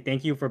saying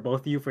thank you for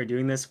both of you for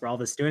doing this for all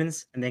the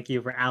students, and thank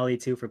you for Ali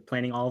too for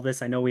planning all of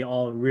this. I know we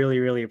all really,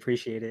 really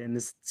appreciate it, and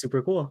this is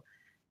super cool.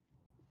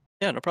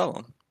 Yeah, no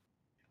problem.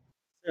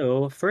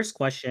 So first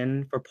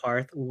question for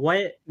Parth,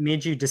 what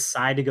made you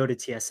decide to go to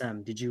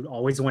TSM? Did you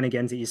always want to get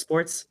into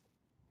esports?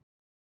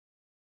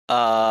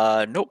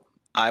 Nope.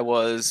 I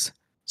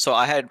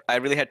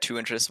really had 2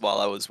 interests while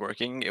I was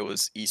working. It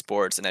was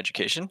esports and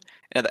education.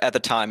 And at the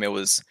time it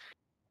was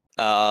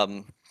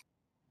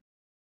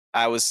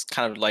I was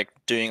kind of like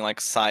doing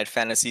like side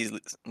fantasy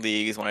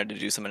leagues, wanted to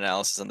do some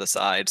analysis on the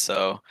side.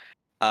 So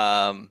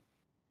I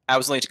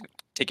was only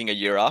taking a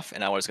year off,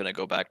 and I was going to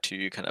go back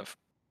to kind of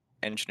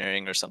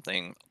engineering or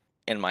something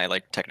in my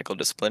like technical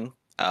discipline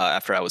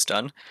after I was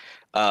done.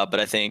 But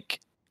I think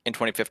in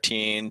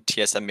 2015,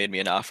 TSM made me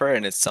an offer,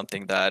 and it's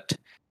something that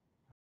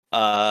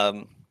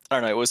I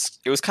don't know. It was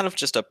kind of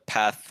just a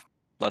path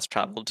less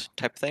traveled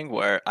type thing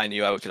where I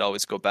knew I could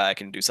always go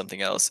back and do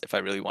something else if I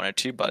really wanted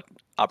to, but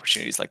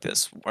opportunities like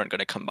this weren't going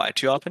to come by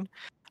too often.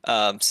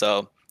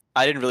 So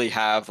I didn't really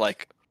have I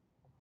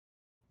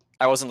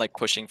wasn't like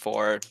pushing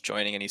for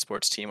joining an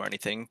esports team or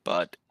anything,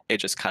 but it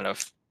just kind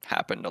of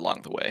happened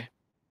along the way.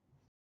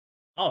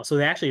 Oh, so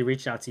they actually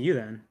reached out to you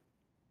then?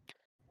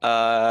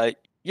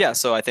 Yeah.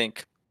 So I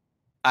think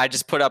I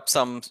just put up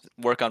some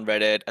work on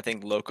Reddit. I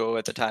think Loco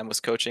at the time was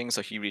coaching,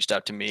 so he reached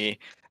out to me.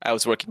 I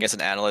was working as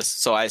an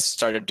analyst, so I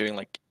started doing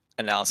like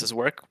analysis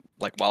work,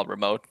 like while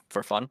remote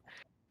for fun.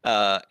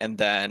 And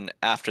then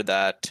after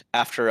that,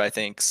 after I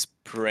think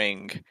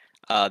spring,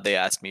 they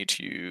asked me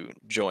to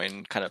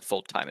join kind of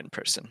full time in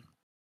person.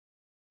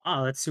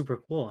 Oh, that's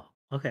super cool.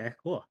 Okay,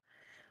 cool.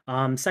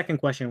 Second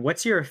question,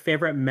 what's your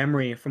favorite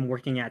memory from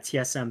working at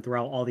TSM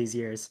throughout all these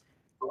years?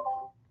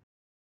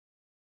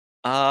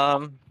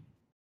 There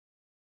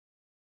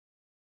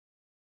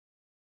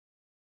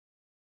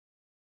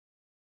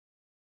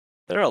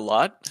are a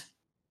lot.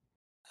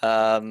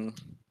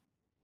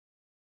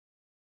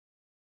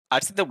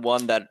 I'd say the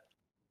one that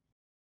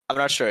I'm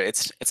not sure.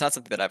 It's not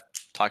something that I've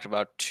talked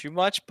about too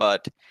much,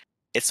 but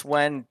it's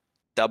when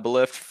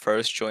Doublelift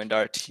first joined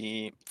our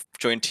team,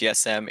 joined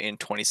TSM in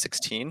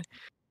 2016.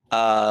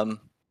 It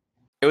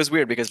was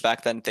weird because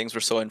back then things were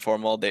so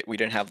informal that we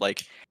didn't have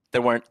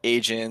there weren't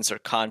agents or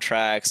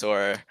contracts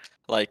or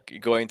like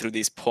going through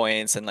these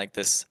points and like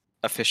this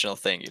official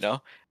thing, you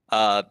know.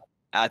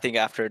 I think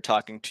after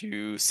talking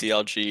to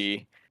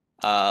CLG,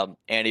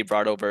 Andy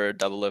brought over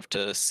Doublelift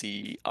to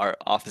see our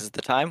office at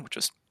the time, which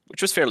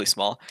was fairly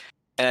small,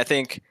 and I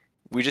think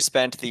we just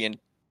spent they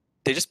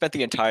just spent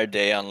the entire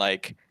day on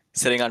like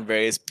sitting on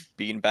various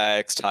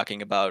beanbags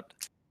talking about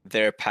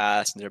their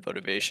past and their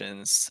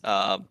motivations,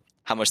 how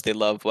much they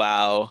love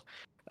WoW,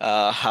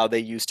 how they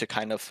used to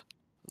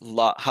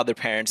how their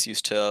parents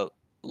used to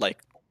like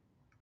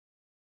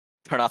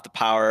turn off the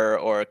power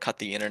or cut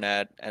the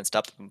internet and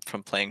stop them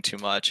from playing too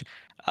much,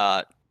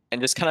 and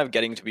just kind of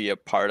getting to be a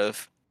part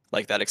of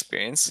like that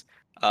experience.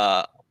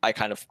 I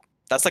kind of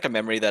that's like a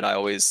memory that I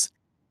always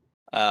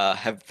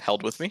have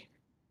held with me.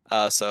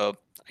 So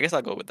I guess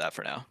I'll go with that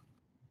for now.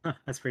 Huh,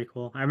 that's pretty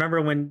cool. I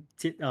remember when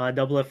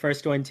Double F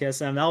first joined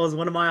TSM. That was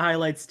one of my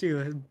highlights too.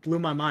 It blew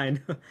my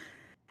mind.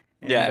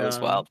 Yeah, And it was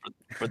wild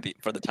for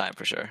the time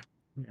for sure.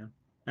 yeah.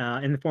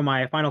 And for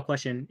my final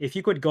question, if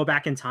you could go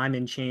back in time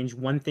and change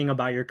one thing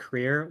about your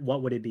career,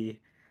 what would it be?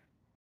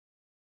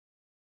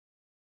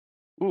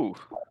 Ooh.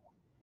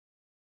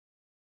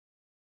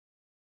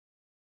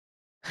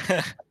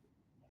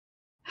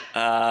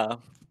 uh,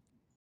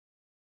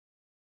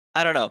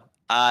 I don't know.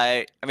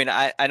 I mean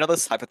I know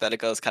this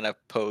hypothetical is kind of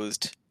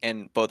posed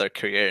in both our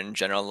career and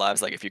general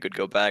lives. Like if you could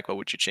go back, what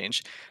would you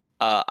change?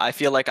 I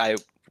feel like I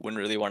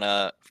wouldn't really want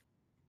to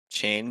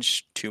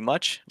change too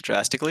much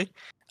drastically.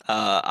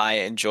 I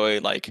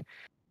enjoy like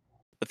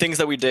the things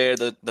that we did,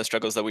 the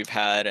struggles that we've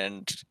had,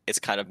 and it's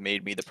kind of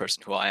made me the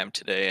person who I am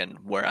today and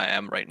where I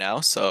am right now.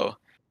 So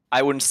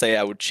I wouldn't say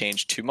I would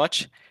change too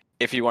much.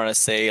 If you want to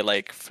say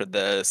like for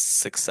the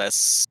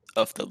success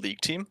of the league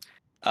team,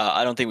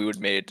 I don't think we would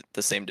have made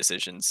the same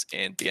decisions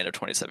in the end of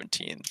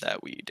 2017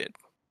 that we did.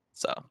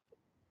 So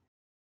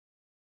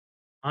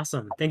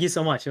Awesome. Thank you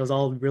so much. It was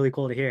all really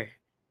cool to hear.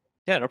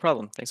 yeah, no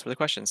problem. Thanks for the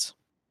questions.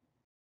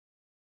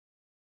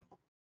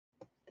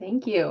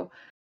 Thank you.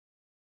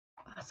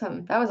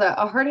 Awesome. That was a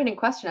hard-hitting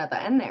question at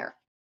the end there.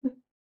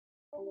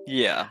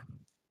 Yeah.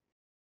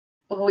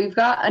 Well, we've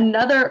got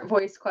another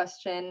voice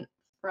question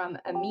from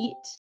Amit.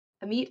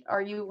 Amit,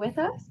 are you with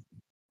us?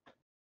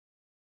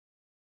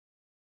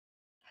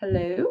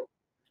 Hello?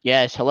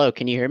 Yes, hello.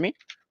 Can you hear me?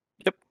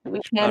 Yep. We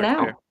Loud can and now.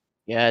 clear.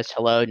 Yes,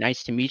 hello.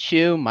 Nice to meet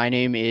you. My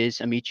name is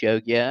Amit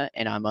Jogia,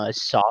 and I'm a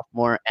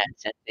sophomore at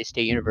Sensei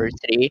State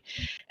University,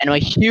 and I'm a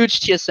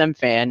huge TSM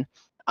fan.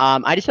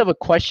 I just have a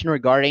question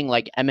regarding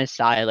like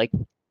MSI,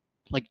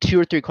 like 2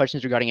 or 3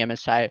 questions regarding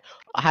MSI.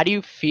 How do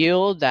you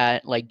feel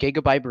that like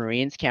Gigabyte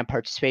Marines can't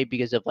participate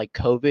because of like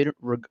COVID,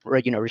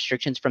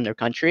 restrictions from their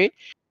country?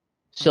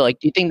 So like,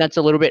 do you think that's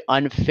a little bit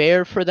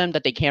unfair for them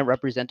that they can't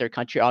represent their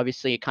country?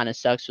 Obviously, it kind of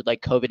sucks with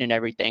like COVID and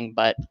everything,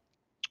 but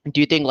do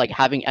you think like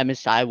having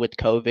MSI with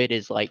COVID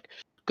is like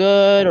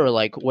good, or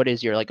like what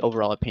is your like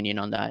overall opinion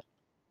on that?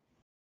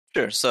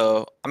 Sure.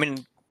 So, I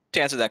mean,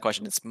 to answer that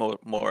question, it's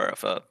more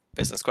of a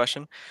business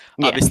question.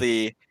 Yeah.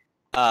 Obviously,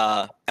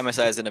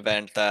 MSI is an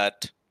event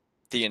that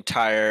the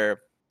entire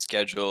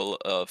schedule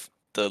of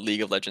the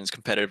League of Legends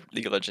competitive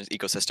League of Legends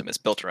ecosystem is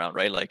built around,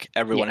 right? Like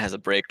everyone has a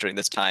break during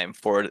this time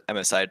for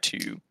MSI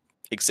to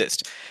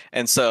exist,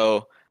 and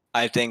so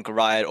I think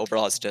Riot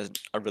overall has done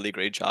a really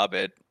great job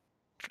at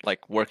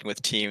like working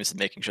with teams and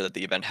making sure that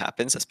the event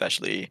happens,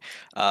 especially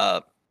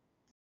at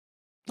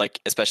like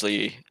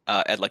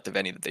the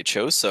venue that they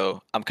chose.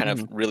 So I'm kind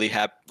of really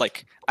happy.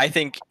 Like I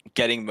think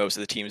getting most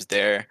of the teams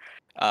there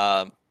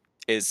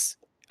is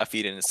a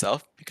feat in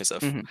itself because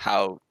of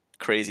how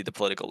crazy the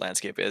political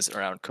landscape is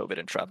around COVID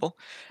and travel.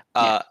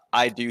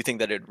 I do think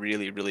that it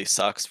really, really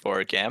sucks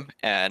for GAM,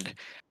 and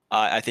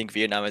I think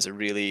Vietnam is a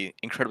really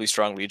incredibly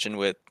strong region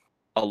with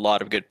a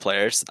lot of good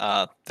players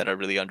that are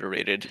really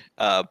underrated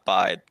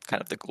by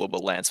kind of the global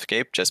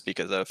landscape, just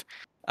because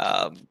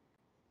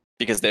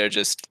they're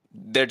just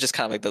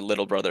kind of like the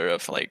little brother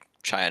of like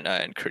China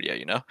and Korea,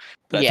 you know.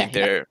 But I think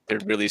they're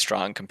really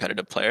strong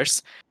competitive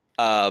players.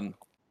 I'm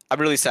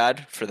really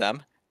sad for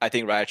them. I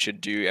think Riot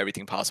should do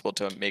everything possible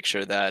to make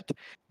sure that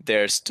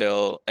they're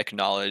still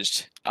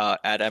acknowledged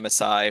at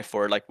MSI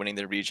for like winning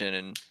the region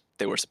and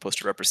they were supposed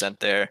to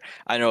represent there.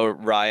 I know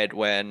Riot,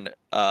 when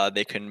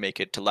they couldn't make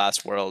it to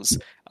last Worlds,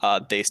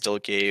 they still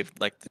gave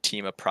like the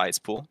team a prize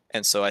pool,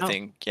 and so I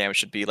think GAM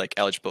should be like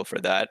eligible for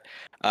that.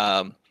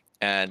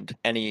 And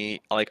any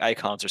like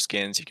icons or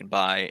skins you can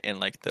buy in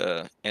like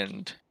the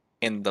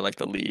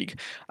league,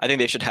 I think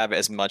they should have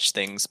as much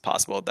things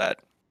possible that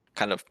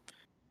kind of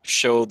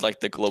showed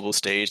like the global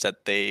stage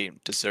that they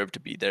deserve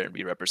to be there and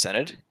be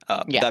represented.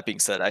 That being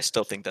said, I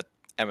still think that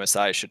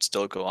MSI should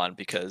still go on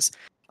because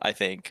I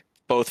think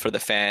both for the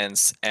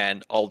fans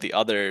and all the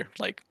other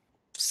like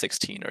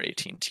 16 or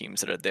 18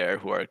 teams that are there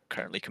who are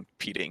currently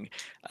competing,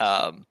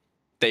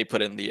 they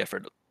put in the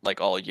effort like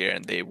all year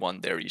and they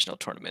won their regional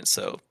tournament,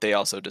 so they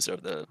also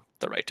deserve the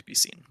right to be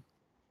seen.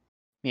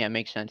 Yeah,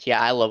 makes sense.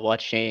 Yeah, I love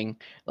watching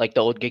like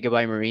the old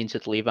Gigabyte Marines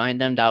with Levi and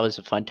them. That was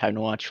a fun time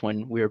to watch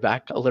when we were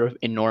back a little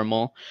in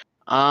normal.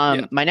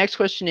 My next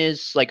question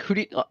is like, who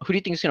do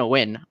you think is gonna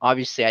win?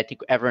 Obviously, I think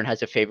everyone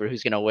has a favorite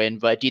who's gonna win,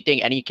 but do you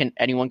think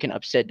anyone can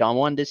upset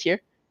Damwon this year?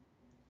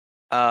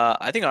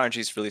 I think RNG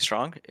is really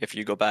strong. If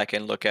you go back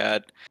and look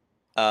at,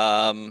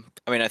 I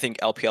mean, I think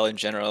LPL in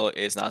general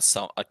is not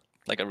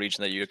like a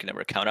region that you can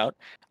ever count out.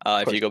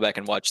 If you go back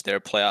and watch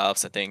their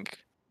playoffs, I think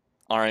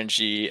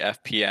RNG,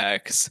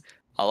 FPX,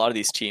 a lot of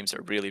these teams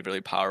are really, really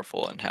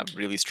powerful and have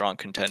really strong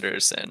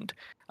contenders and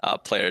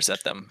players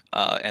at them.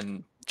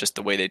 And just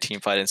the way they team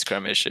fight in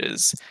skirmish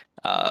is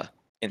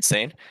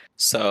insane.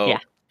 So Yeah,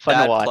 fun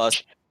to that watch.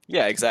 plus,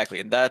 yeah, exactly,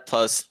 and that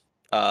plus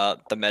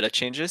the meta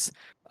changes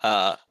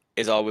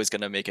is always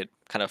going to make it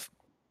kind of,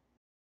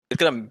 it's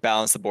going to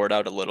balance the board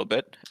out a little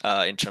bit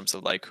in terms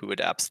of like who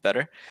adapts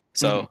better.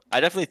 So I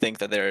definitely think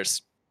that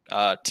there's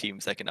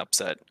teams that can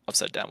upset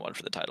Damwon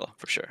for the title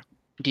for sure.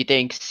 Do you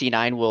think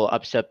C9 will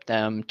upset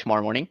them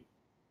tomorrow morning?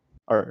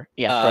 Or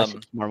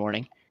first tomorrow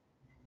morning.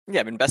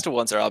 Yeah, I mean, best of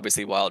ones are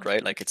obviously wild,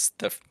 right? Like it's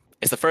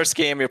the first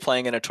game you're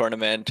playing in a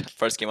tournament,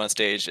 first game on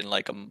stage in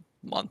like a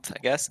month, I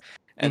guess.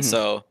 And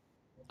so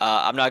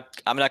I'm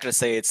not gonna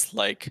say it's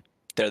like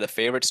they're the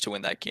favorites to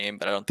win that game,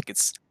 but I'm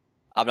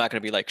not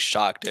gonna be like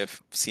shocked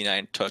if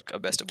C9 took a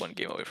best of one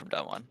game away from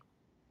Damwon.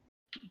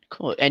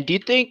 Cool. And do you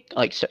think,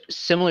 like,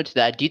 similar to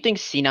that, do you think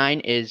C9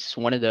 is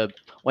one of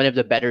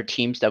the better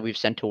teams that we've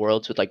sent to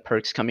Worlds with like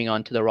Perkz coming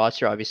onto the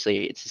roster?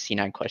 Obviously, it's a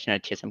C9 question, a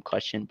TSM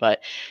question,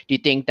 but do you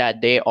think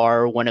that they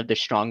are one of the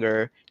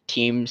stronger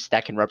teams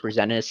that can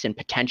represent us and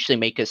potentially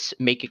make us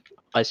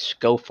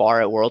go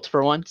far at Worlds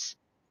for once?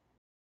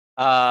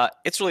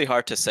 It's really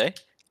hard to say.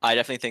 I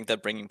definitely think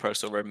that bringing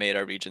Perkz over made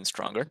our region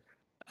stronger.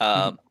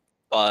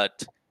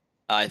 But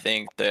I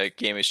think the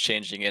game is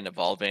changing and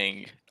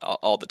evolving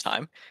all the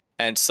time.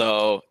 And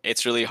so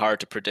it's really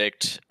hard to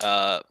predict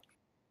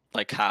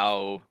like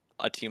how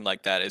a team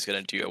like that is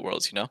going to do at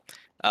Worlds, you know?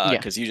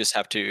 Because you just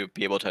have to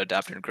be able to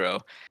adapt and grow.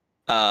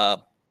 I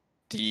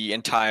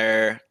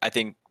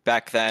think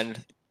back then,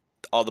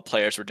 all the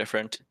players were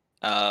different.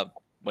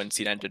 When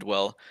C9 did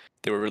well,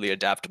 they were really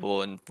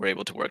adaptable and were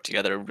able to work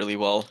together really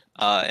well.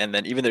 And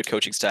then even their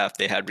coaching staff,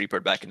 they had Reaper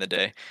back in the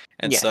day.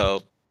 And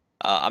so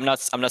I'm not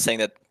saying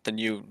that the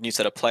new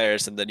set of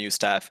players and the new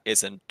staff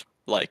isn't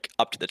like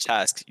up to the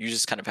task. You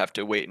just kind of have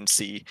to wait and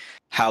see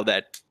how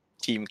that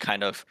team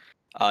kind of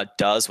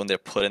does when they're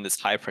put in this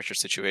high pressure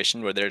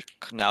situation where they're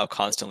now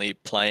constantly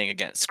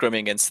scrimming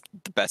against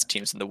the best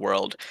teams in the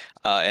world,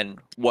 and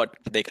what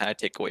they kind of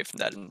take away from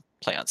that and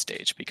play on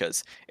stage.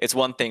 Because it's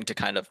one thing to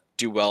kind of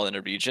do well in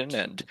a region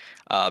and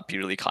be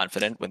really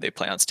confident when they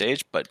play on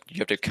stage, but you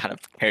have to kind of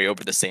carry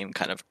over the same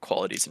kind of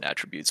qualities and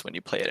attributes when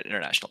you play at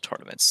international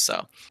tournaments.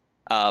 So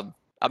I'm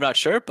not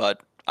sure,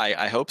 but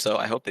I hope so.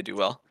 I hope they do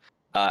well.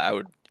 I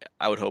would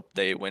hope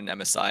they win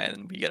MSI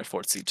and we get a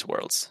 4th seed to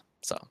Worlds.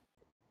 So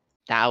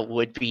that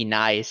would be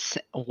nice.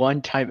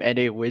 One time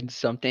NA wins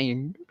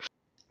something.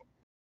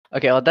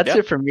 Okay, well, that's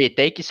it for me.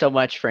 Thank you so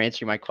much for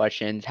answering my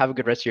questions. Have a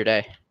good rest of your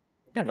day.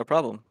 Yeah, no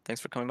problem. Thanks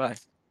for coming by.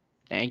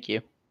 Thank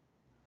you.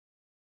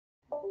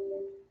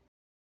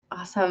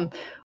 Awesome.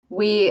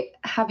 We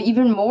have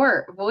even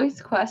more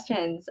voice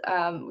questions.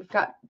 We've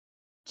got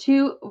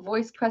 2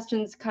 voice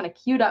questions kind of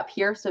queued up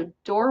here. So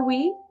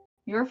Dorwee,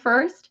 you're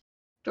first.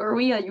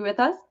 Dorwee, are you with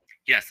us?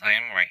 Yes, I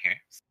am right here.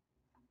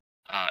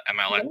 Am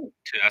I allowed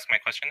to ask my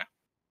question now?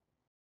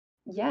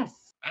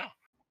 Yes. Oh,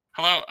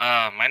 hello.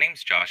 My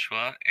name's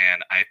Joshua,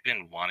 and I've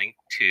been wanting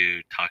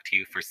to talk to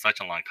you for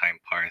such a long time,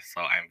 Parth. So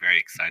I'm very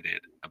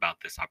excited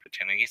about this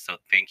opportunity. So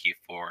thank you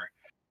for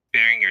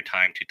sparing your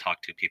time to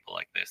talk to people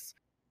like this.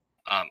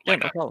 No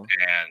problem.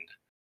 And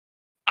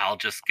I'll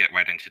just get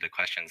right into the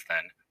questions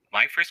then.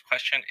 My first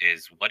question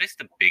is, what is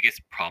the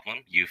biggest problem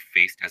you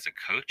faced as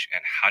a coach,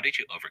 and how did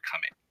you overcome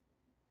it?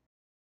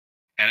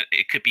 And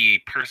it could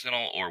be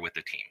personal or with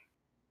the team.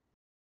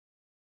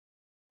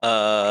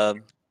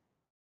 I'll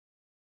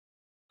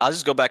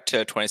just go back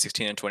to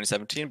 2016 and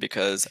 2017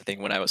 because I think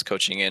when I was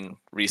coaching in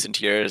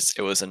recent years,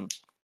 it wasn't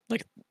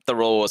like the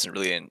role wasn't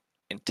really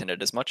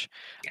intended as much.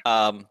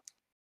 Yeah.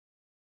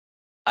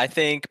 I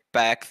think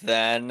back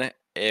then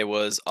it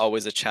was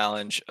always a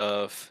challenge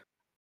of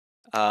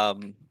I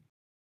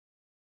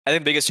think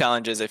the biggest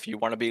challenge is if you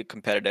want to be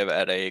competitive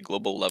at a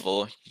global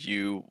level,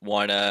 you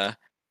want to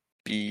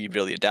be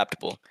really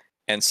adaptable.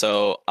 And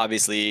so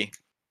obviously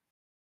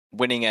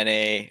winning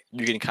NA,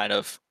 you can kind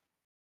of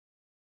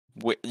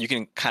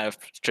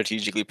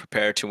strategically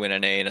prepare to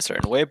win NA in a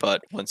certain way,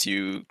 but once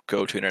you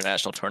go to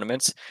international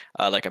tournaments,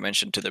 like I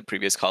mentioned to the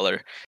previous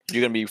caller,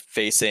 you're going to be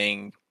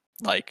facing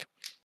like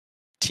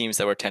teams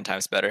that were 10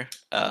 times better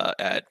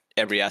at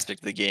every aspect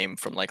of the game,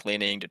 from like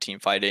laning to team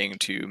fighting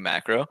to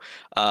macro.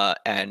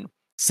 And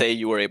say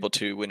you were able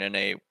to win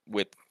NA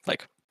with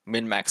like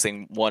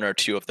min-maxing 1 or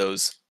 2 of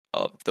those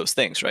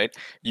things, right?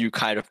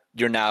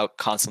 You're now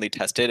constantly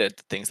tested at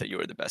the things that you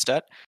were the best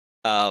at.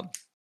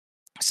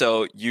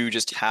 So you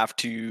just have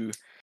to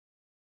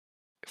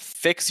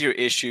fix your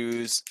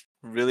issues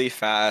really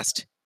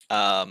fast,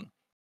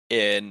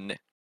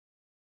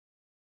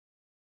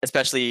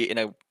 especially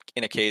in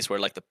a case where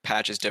like the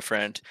patch is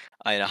different,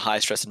 in a high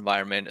stress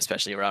environment,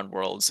 especially around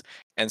Worlds.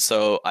 And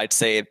so I'd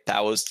say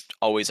that was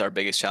always our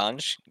biggest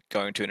challenge,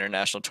 going to an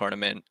international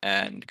tournament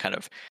and kind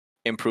of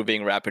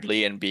improving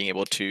rapidly and being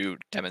able to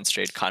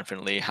demonstrate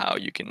confidently how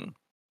you can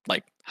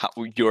how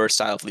your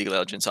style of League of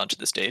Legends onto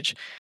the stage.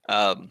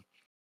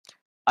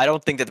 I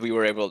don't think that we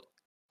were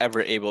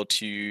ever able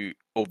to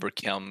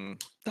overcome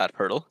that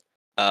hurdle,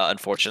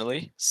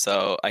 unfortunately.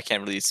 So I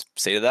can't really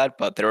say to that,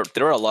 but there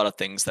were a lot of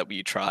things that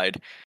we tried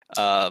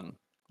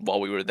while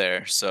we were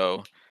there.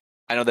 So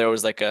I know there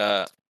was like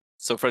a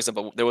So, for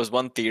example, there was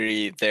one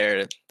theory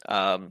there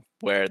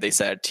where they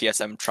said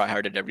TSM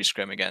tryharded every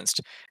scrim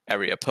against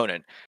every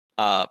opponent.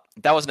 That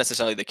wasn't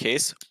necessarily the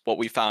case. What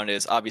we found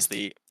is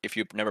obviously if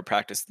you've never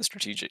practiced the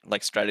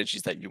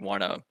strategies that you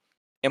want to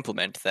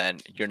implement, then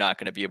you're not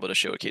going to be able to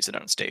showcase it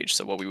on stage.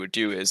 So what we would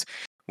do is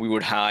we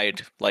would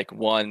hide like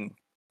 1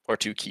 or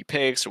 2 key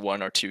picks or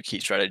 1 or 2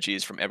 key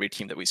strategies from every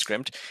team that we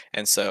scrimmed,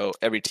 and so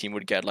every team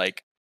would get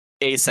like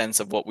a sense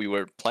of what we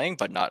were playing,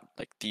 but not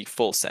like the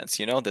full sense,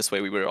 you know. This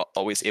way we were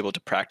always able to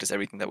practice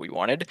everything that we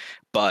wanted,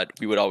 but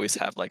we would always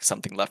have like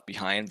something left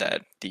behind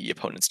that the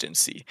opponents didn't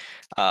see.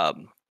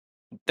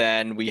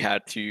 Then we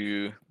had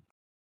to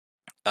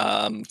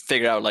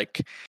figure out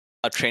like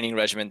a training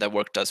regimen that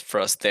worked for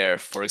us there.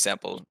 For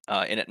example,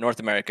 in North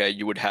America,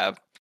 you would have,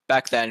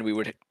 back then we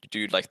would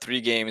do like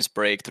 3 games,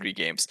 break 3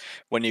 games.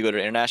 When you go to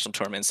international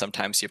tournaments,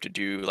 sometimes you have to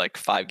do like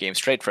 5 games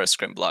straight for a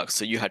scrim block.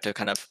 So you had to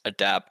kind of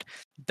adapt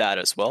that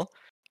as well.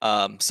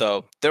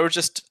 So there were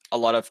just a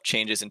lot of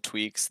changes and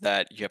tweaks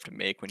that you have to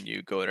make when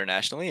you go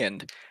internationally.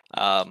 And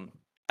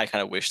I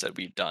kind of wish that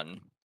we'd done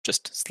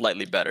just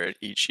slightly better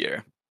each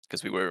year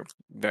because we were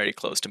very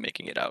close to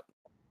making it out.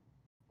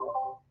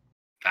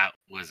 That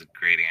was a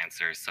great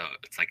answer. So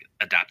it's like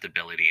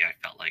adaptability, I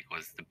felt like,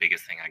 was the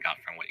biggest thing I got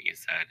from what you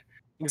said.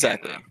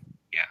 Exactly. And,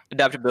 yeah.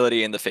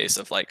 Adaptability in the face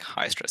of like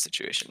high stress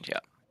situations. Yeah.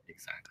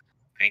 Exactly.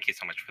 Thank you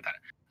so much for that.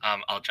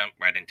 I'll jump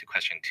right into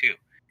question 2.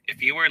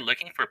 If you were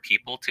looking for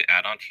people to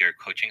add on to your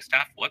coaching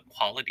staff, what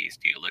qualities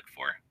do you look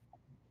for?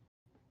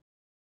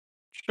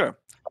 Sure.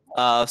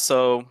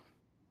 So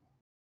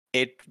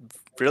it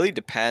really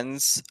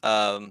depends.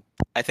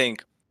 I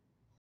think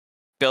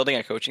building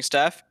a coaching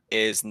staff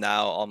is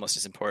now almost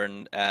as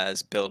important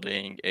as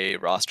building a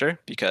roster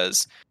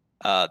because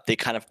they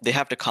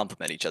have to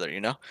complement each other,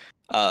 you know.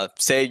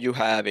 Say you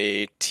have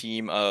a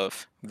team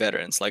of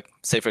veterans, like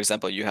say for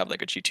example you have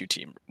like a G2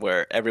 team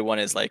where everyone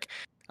is like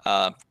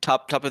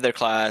top of their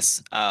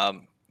class,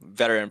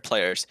 veteran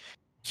players.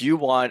 You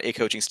want a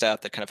coaching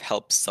staff that kind of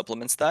helps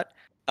supplements that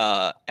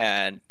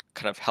and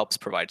kind of helps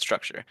provide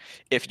structure.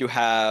 If you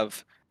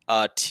have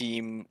a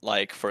team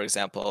like, for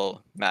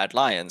example, Mad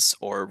Lions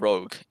or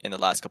Rogue in the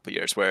last couple of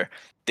years, where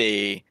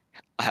they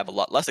have a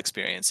lot less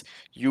experience,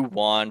 you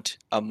want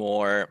a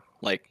more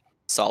like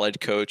solid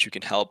coach who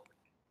can help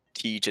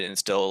teach and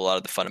instill a lot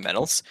of the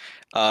fundamentals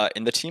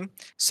in the team.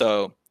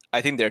 So I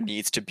think there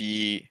needs to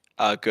be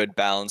a good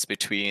balance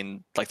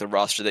between like the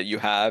roster that you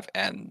have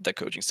and the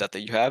coaching staff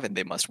that you have, and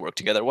they must work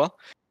together well.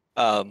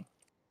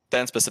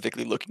 Then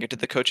specifically looking into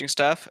the coaching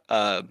staff,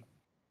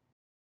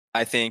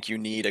 I think you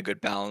need a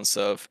good balance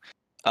of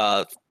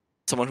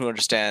someone who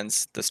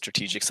understands the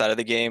strategic side of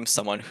the game,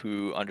 someone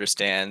who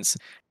understands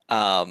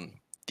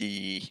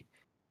the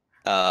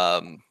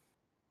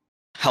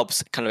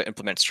helps kind of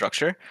implement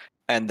structure,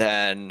 and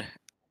then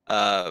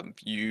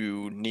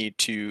you need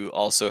to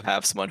also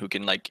have someone who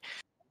can like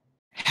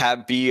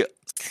be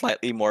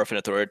slightly more of an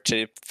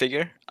authoritative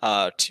figure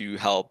to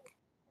help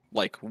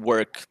like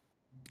work,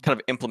 kind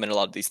of implement a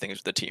lot of these things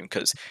with the team.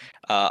 Because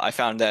I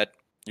found that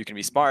you can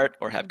be smart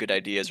or have good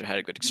ideas or have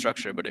a good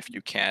structure, but if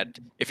you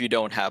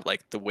don't have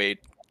like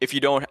if you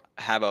don't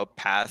have a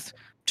path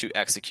to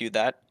execute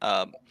that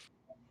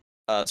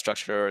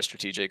structure or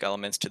strategic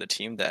elements to the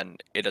team, then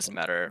it doesn't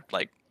matter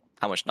like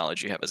how much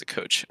knowledge you have as a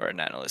coach or an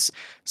analyst.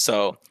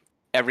 So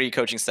every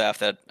coaching staff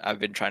that I've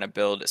been trying to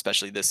build,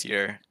 especially this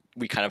year,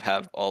 we kind of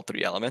have all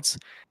 3 elements.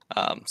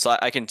 So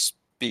I can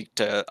speak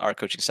to our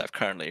coaching staff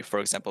currently. For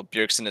example,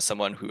 Bjergsen is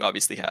someone who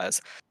obviously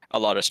has a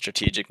lot of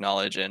strategic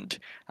knowledge and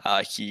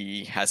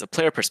he has a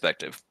player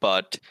perspective,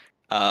 but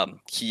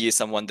he is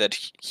someone that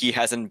he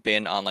hasn't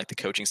been on like the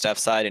coaching staff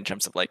side in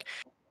terms of like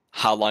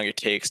how long it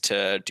takes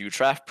to do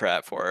draft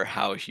prep or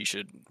how he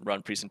should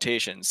run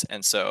presentations,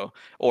 and so,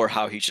 or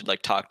how he should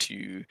like talk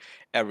to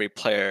every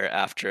player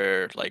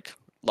after like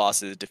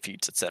losses,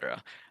 defeats,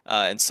 etc.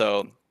 And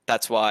so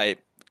that's why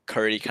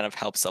Curry kind of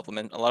helps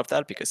supplement a lot of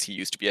that because he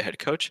used to be a head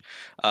coach.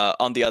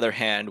 On the other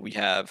hand, we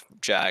have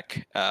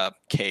Jack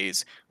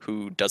Kays,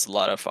 who does a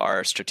lot of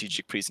our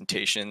strategic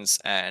presentations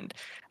and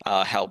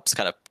helps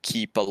kind of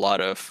keep a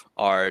lot of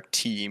our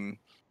team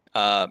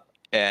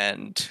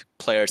and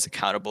players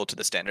accountable to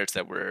the standards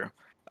that we're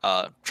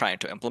trying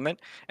to implement.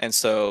 And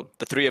so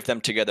the 3 of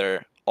them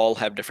together all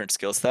have different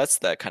skill sets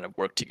that kind of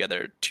work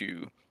together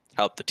to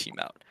help the team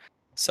out.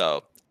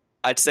 So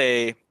I'd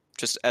say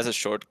just as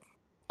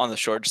on the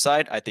short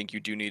side, I think you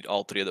do need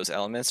all 3 of those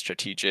elements: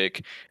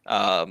 strategic,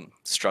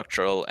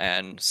 structural,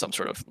 and some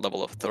sort of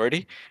level of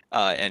authority.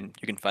 And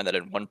you can find that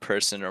in one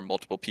person or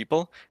multiple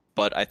people.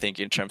 But I think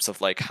in terms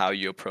of like how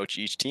you approach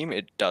each team,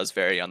 it does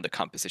vary on the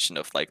composition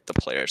of like the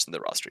players and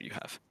the roster you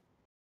have.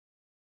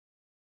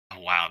 Oh,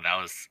 wow,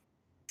 that was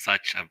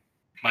such a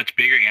much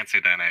bigger answer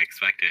than I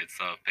expected.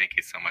 So thank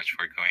you so much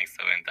for going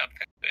so in depth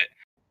into it.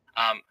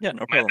 Yeah, no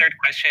my problem. third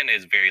question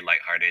is very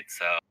lighthearted.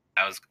 So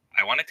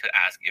I wanted to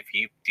ask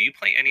do you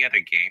play any other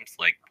games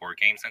like board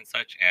games and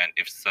such? And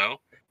if so,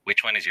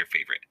 which one is your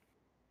favorite?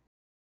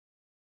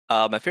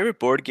 My favorite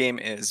board game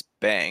is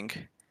Bang.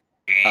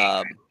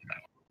 Dang.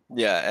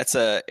 Yeah, it's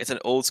an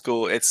old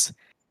school. It's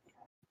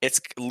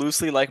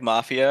loosely like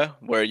Mafia,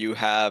 where you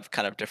have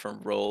kind of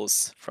different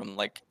roles from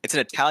like it's an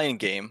Italian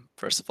game,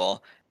 first of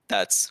all,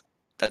 that's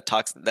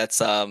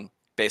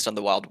based on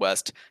the Wild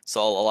West.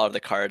 So a lot of the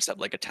cards have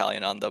like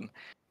Italian on them.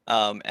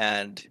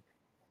 And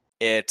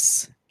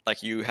it's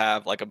like you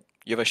have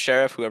a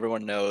sheriff who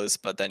everyone knows,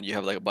 but then you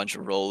have like a bunch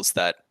of roles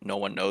that no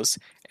one knows,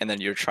 and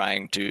then you're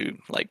trying to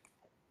like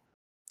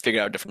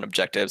figure out different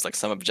objectives. Like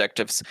some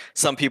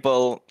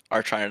people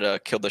are trying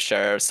to kill the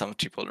sheriff, some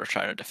people are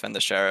trying to defend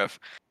the sheriff.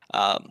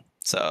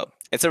 So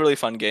it's a really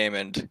fun game,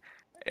 and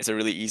it's a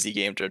really easy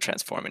game to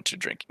transform into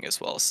drinking as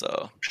well.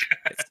 So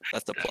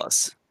that's a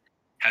plus.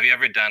 Have you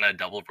ever done a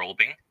double roll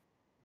bang?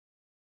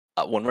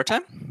 One more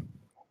time.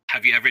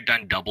 Have you ever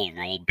done double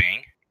roll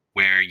bang,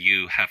 where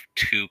you have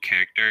two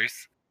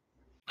characters,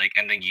 like,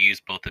 and then you use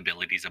both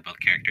abilities of both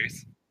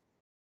characters?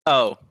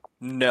 Oh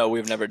no,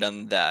 we've never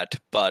done that,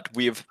 but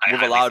we've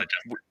allowed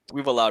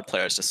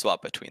players to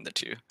swap between the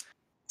two.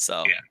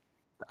 So yeah,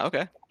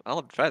 okay,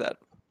 I'll try that.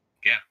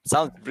 Yeah,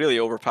 sounds really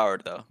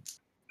overpowered though.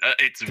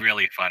 It's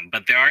really fun,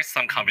 but there are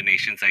some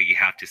combinations that you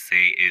have to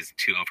say is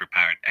too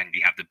overpowered, and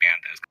you have to ban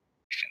those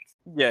combinations.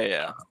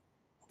 Yeah.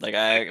 Like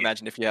I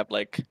imagine if you have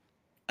like,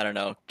 I don't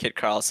know, Kit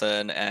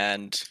Carlson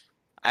and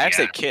I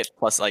actually say Kit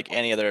plus like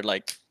any other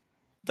like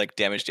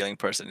damage dealing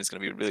person is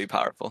going to be really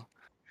powerful.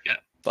 Yeah.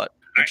 But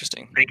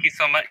interesting. Right. Thank you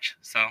so much.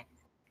 So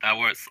that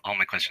was all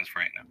my questions for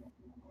right now.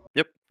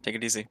 Yep. Take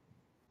it easy.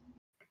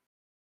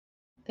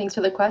 Thanks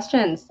for the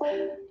questions.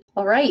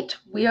 All right,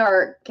 we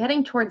are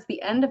getting towards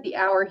the end of the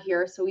hour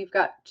here, so we've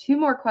got 2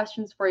 more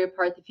questions for you,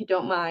 Parth, if you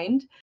don't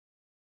mind.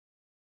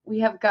 We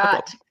have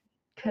got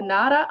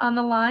Kanata on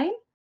the line.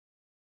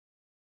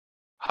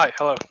 Hi,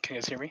 hello. Can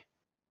you guys hear me?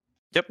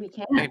 Yep. We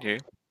can. I hear you.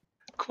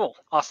 Cool,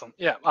 awesome.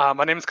 Yeah,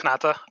 my name is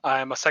Kanata.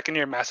 I'm a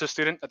second-year master's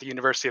student at the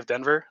University of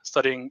Denver,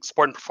 studying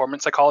sport and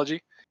performance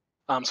psychology.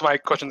 So my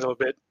question's a little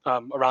bit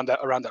around that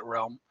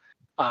realm.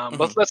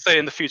 But let's say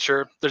in the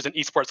future there's an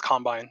esports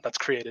combine that's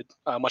created,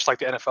 much like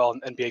the NFL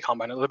and NBA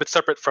combine, a little bit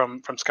separate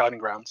from scouting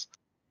grounds.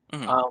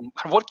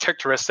 What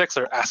characteristics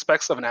or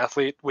aspects of an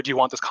athlete would you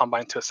want this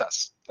combine to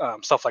assess?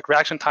 Stuff like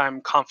reaction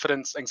time,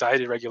 confidence,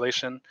 anxiety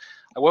regulation.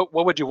 What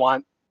would you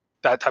want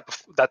that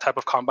type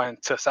of combine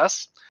to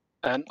assess?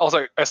 And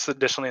also,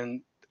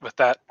 additionally, with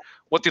that,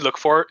 what do you look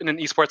for in an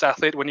esports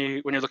athlete when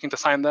you're looking to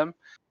sign them,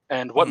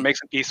 and what makes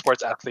an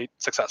esports athlete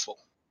successful?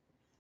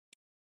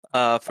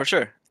 For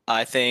sure.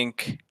 I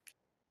think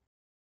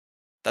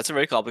that's a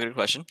very complicated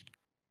question.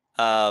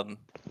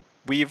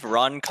 We've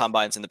run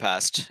combines in the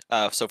past.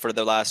 So for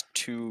the last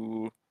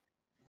 3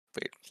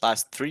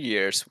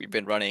 years, we've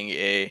been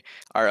running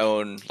our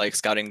own like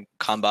scouting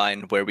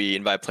combine where we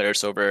invite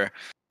players over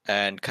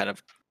and kind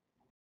of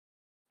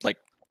like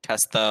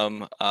test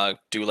them,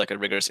 do like a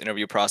rigorous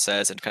interview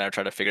process, and kind of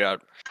try to figure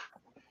out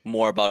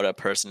more about a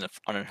person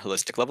on a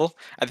holistic level.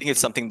 I think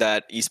it's something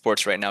that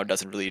esports right now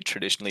doesn't really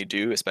traditionally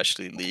do,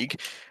 especially League,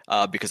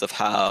 because of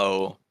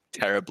how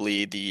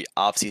terribly the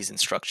off-season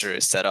structure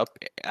is set up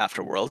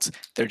after Worlds.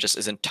 There just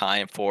isn't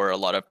time for a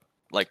lot of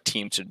like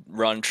teams to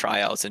run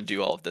tryouts and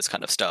do all of this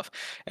kind of stuff.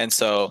 And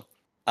so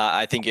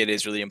I think it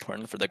is really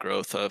important for the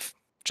growth of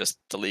just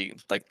the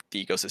league, like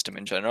the ecosystem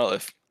in general,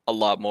 if a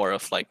lot more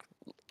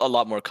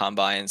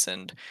combines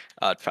and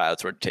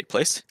tryouts were to take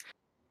place.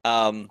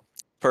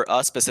 For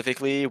us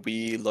specifically,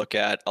 we look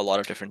at a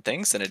lot of different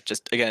things, and it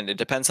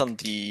depends on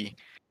the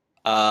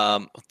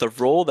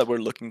role that we're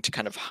looking to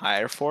kind of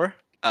hire for.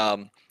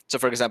 So,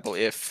 for example,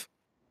 if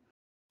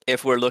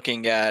we're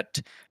looking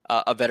at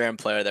a veteran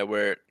player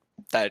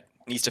that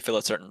needs to fill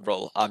a certain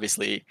role,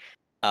 obviously,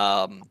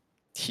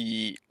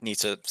 he needs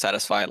to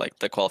satisfy like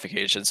the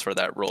qualifications for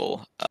that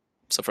role.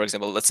 So, for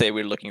example, let's say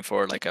we're looking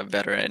for like a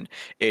veteran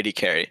AD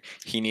carry.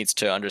 He needs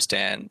to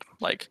understand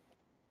like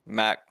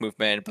Mac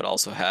movement, but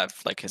also have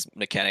like his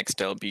mechanics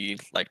still be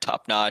like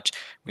top notch.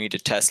 We need to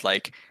test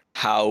like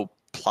how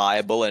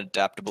pliable and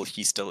adaptable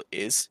he still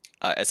is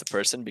as a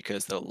person,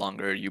 because the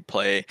longer you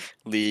play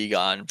League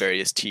on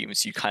various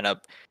teams, you kind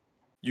of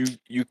you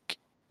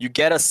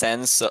get a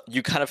sense,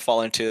 you kind of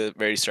fall into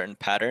very certain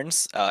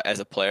patterns as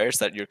a player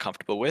that you're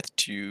comfortable with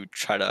to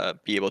try to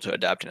be able to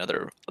adapt in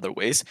other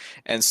ways.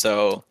 And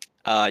so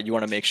you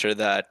want to make sure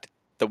that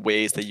the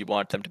ways that you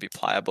want them to be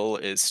pliable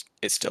is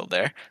still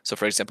there. So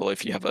for example,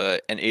 if you have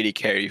an AD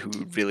carry who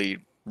really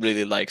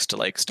likes to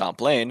like stomp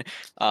lane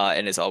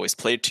and is always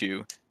played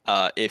to,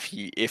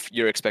 if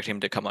you're expecting him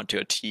to come onto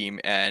a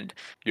team and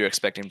you're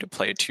expecting him to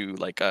play to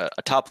like a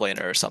top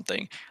laner or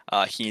something,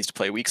 he needs to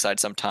play weak side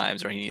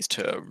sometimes, or he needs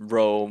to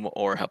roam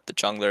or help the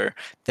jungler,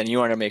 then you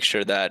want to make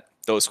sure that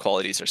those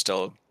qualities are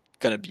still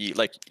going to be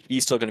like,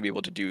 he's still going to be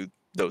able to do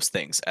those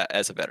things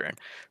as a veteran.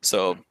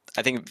 So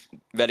I think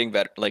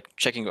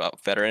checking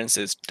out veterans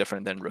is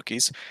different than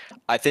rookies.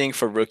 I think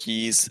for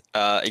rookies,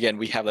 again,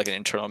 we have like an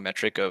internal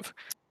metric of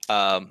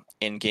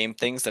in-game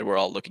things that we're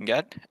all looking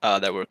at,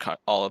 that we're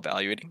all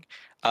evaluating.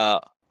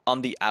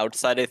 On the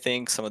outside, I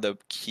think some of the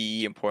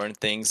key important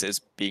things is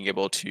being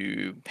able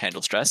to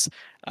handle stress,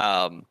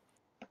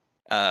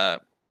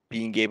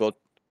 being able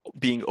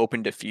being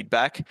open to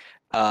feedback.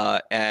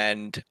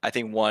 And I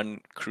think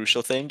one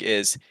crucial thing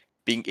is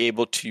being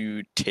able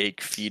to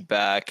take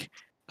feedback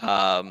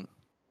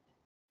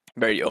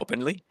very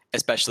openly,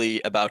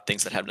 especially about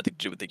things that have nothing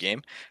to do with the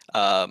game.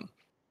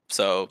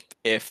 So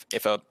if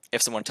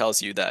someone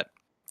tells you that,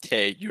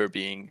 hey, you're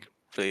being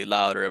really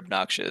loud or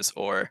obnoxious,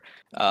 or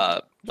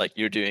like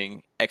you're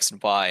doing X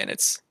and Y and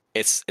it's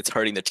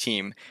hurting the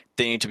team,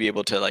 they need to be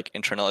able to like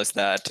internalize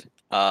that,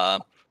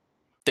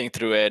 think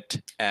through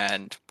it,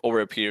 and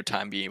over a period of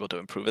time be able to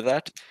improve at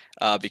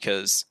that.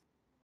 Because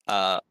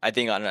I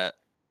think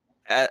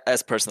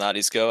as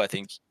personalities go, I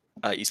think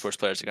esports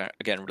players are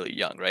again really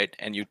young, right?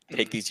 And you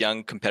take these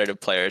young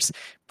competitive players,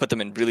 put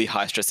them in really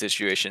high stress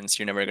situations.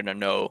 You're never going to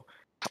know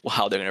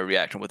how they're going to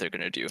react and what they're going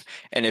to do.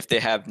 And if they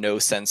have no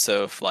sense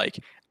of like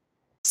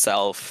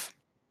self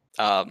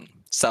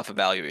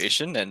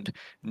evaluation and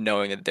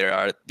knowing that there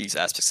are these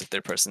aspects of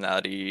their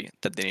personality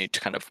that they need to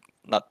kind of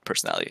not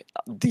personality,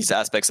 these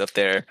aspects of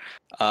their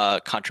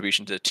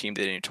contribution to the team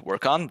they need to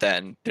work on,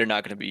 then they're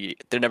never going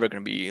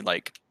to be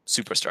like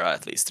superstar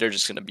athletes. They're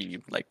just going to be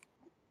like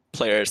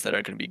players that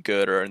are going to be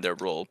good or in their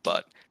role,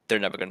 but they're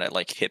never going to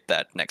like hit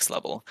that next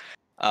level.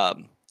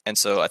 And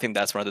so I think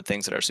that's one of the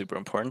things that are super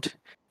important.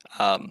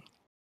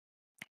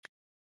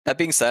 That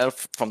being said,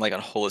 from like a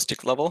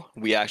holistic level,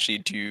 we actually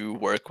do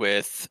work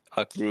with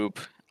a group.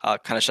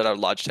 Kind of shout out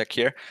Logitech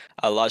here.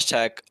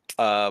 Logitech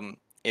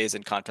is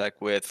in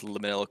contact with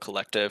Liminal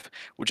Collective,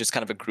 which is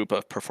kind of a group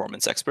of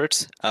performance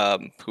experts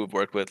who've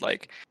worked with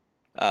like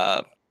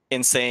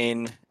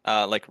insane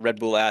like Red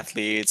Bull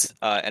athletes,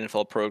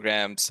 NFL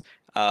programs.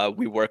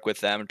 We work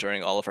with them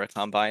during all of our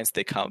combines.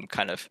 They come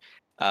kind of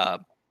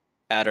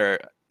at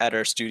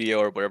our studio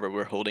or wherever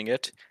we're holding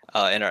it,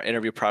 and our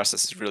interview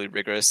process is really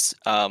rigorous.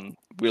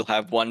 We'll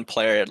have one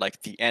player at like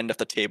the end of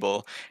the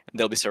table, and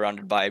they'll be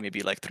surrounded by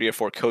maybe like 3 or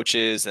 4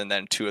 coaches, and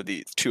then 2 or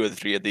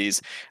 3 of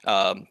these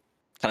kind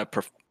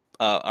of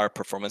our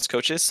performance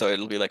coaches. So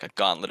it'll be like a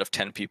gauntlet of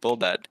 10 people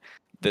that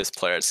this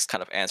player is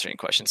kind of answering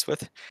questions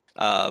with.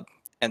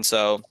 And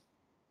so,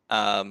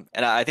 and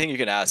I think you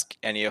can ask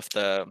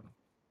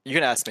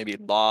maybe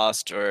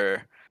Lost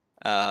or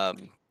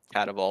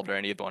Cat Evolved or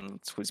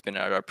anyone who's been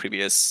at our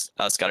previous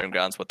scouting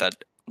grounds what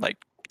that like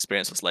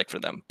experience was like for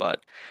them.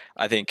 But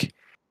I think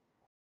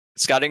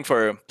scouting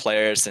for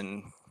players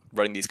and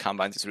running these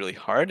combines is really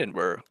hard, and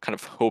we're kind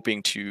of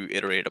hoping to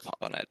iterate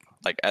upon it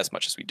like as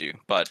much as we do.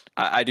 But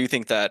I do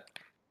think that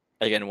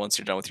again, once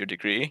you're done with your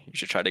degree, you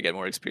should try to get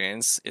more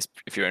experience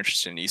if you're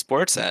interested in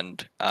esports.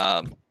 And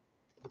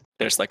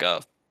there's like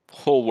a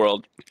whole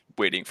world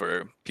waiting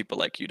for people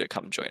like you to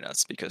come join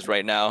us, because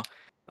right now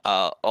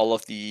all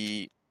of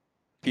the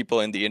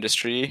people in the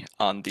industry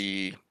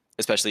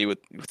especially with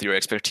your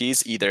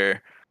expertise,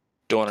 either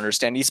don't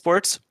understand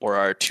esports or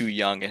are too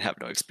young and have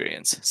no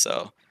experience.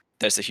 So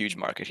there's a huge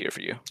market here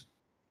for you.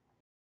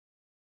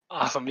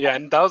 Awesome. Yeah,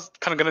 and that was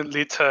kind of going to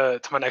lead to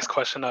my next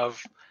question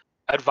of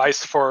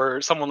advice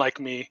for someone like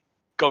me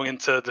going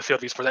into the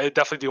field of esports. I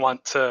definitely do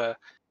want to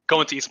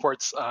go into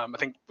esports. I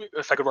think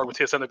if I could work with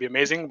TSM, that'd be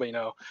amazing. But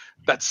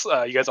that's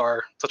you guys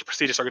are such a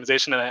prestigious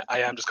organization, and I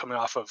am just coming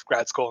off of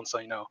grad school, and so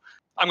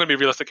I'm going to be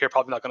realistic here.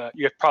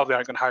 You probably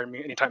aren't going to hire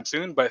me anytime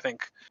soon. But I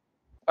think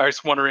I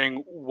was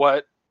wondering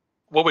what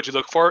would you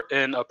look for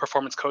in a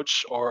performance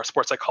coach or a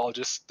sports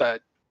psychologist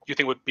that you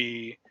think would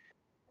be,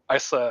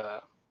 like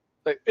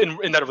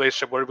in that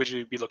relationship, what would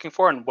you be looking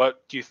for, and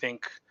what do you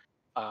think?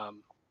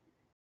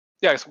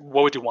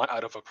 What would you want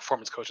out of a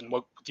performance coach, and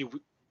what do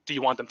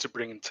you want them to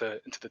bring into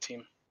the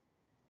team?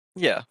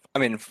 Yeah, I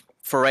mean,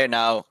 for right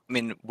now,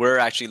 we're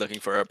actually looking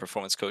for a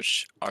performance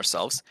coach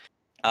ourselves,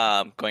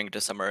 going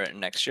into summer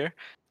next year.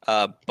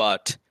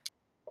 But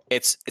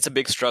it's a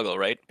big struggle,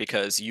 right?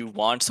 Because you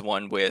want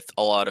someone with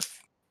a lot of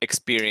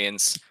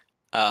experience,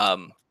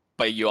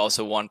 but you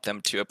also want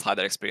them to apply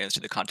that experience to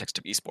the context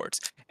of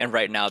esports. And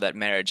right now, that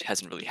marriage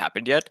hasn't really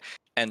happened yet.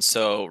 And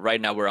so right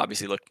now, we're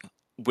obviously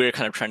we're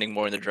kind of trending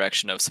more in the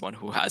direction of someone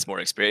who has more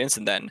experience,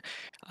 and then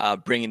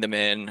bringing them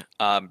in,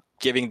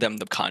 giving them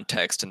the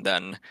context, and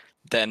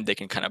then they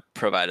can kind of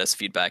provide us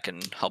feedback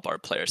and help our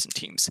players and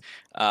teams.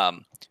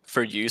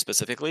 For you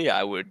specifically,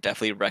 I would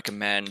definitely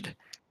recommend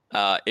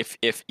if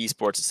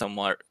esports is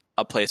somewhat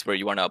a place where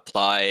you want to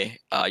apply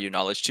your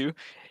knowledge to.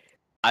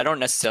 I don't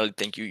necessarily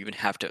think you even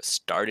have to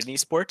start in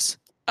esports.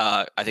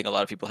 I think a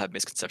lot of people have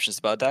misconceptions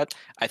about that.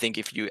 I think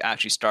if you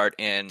actually start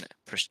in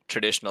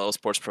traditional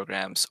sports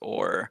programs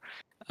or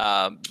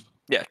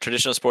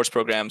traditional sports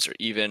programs, or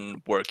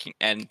even working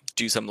and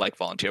do some like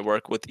volunteer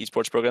work with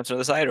esports programs on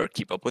the side or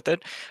keep up with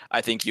it,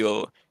 I think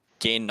you'll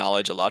gain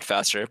knowledge a lot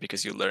faster,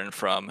 because you learn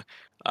from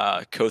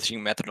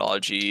coaching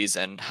methodologies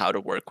and how to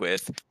work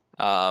with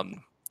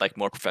like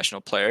more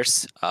professional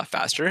players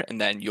faster, and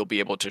then you'll be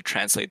able to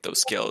translate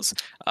those skills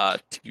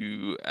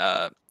to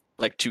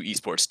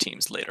esports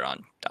teams later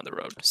on down the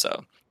road.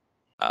 So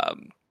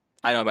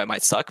I know it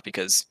might suck,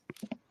 because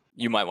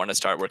you might want to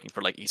start working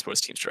for like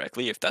esports teams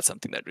directly if that's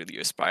something that really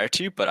you aspire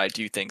to, but I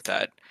do think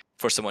that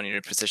for someone in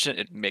your position,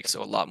 it makes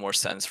a lot more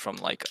sense from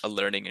like a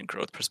learning and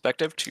growth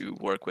perspective to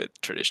work with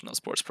traditional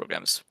sports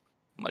programs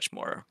much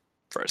more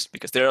first,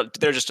 because they're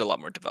just a lot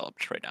more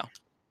developed right now.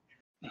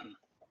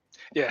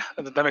 Yeah,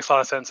 that makes a lot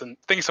of sense. And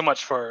thank you so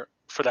much for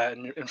that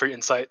and for your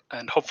insight.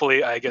 And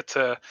hopefully I get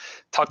to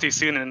talk to you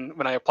soon and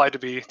when I apply to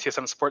be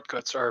TSM support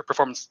coach or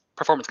performance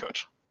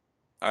coach.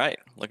 All right,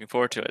 looking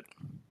forward to it.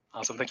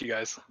 Awesome. Thank you,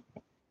 guys.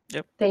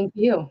 Yep. Thank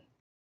you.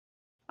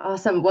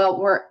 Awesome. Well,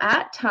 we're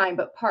at time,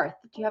 but Parth,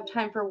 do you have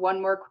time for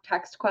one more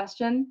text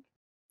question?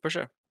 For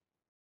sure.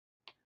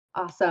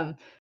 Awesome.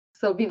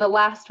 So it'll be the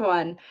last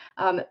one.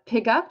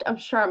 Pigupt, I'm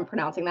sure I'm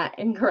pronouncing that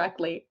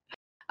incorrectly.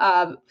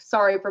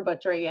 Sorry for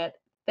butchering it.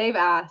 They've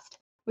asked,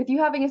 with you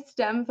having a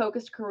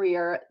STEM-focused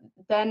career,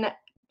 then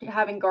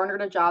having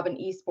garnered a job in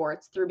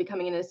esports through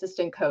becoming an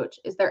assistant coach,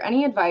 is there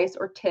any advice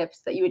or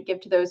tips that you would give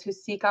to those who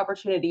seek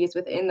opportunities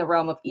within the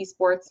realm of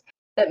esports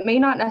that may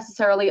not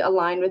necessarily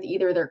align with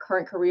either their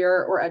current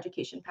career or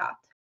education path?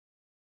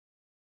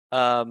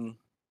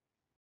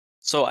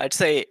 So I'd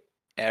say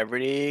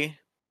every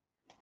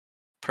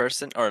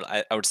person, or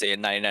I would say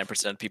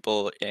 99% of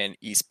people in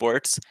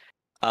esports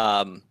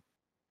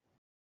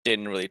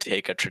didn't really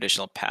take a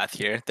traditional path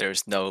here.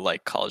 There's no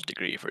like college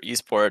degree for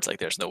esports. Like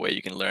there's no way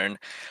you can learn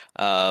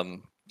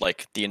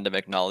like the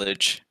endemic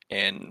knowledge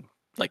in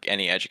like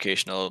any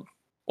educational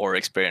or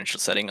experiential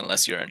setting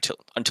unless you're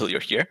until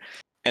you're here.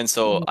 And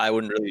so I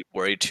wouldn't really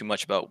worry too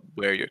much about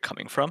where you're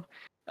coming from,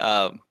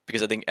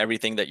 because I think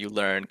everything that you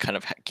learn kind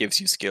of gives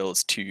you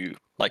skills to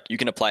like you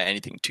can apply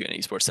anything to an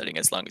esports setting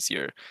as long as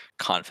you're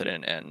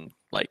confident and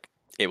like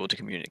able to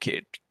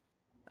communicate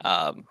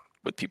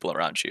with people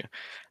around you.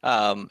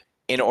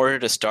 In order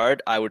to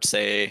start, I would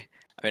say,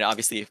 I mean,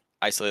 obviously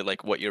isolate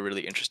like what you're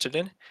really interested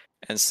in.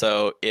 And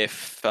so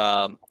if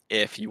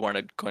you want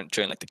to go and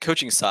join like the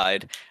coaching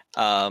side,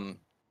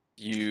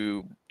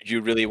 you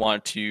really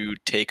want to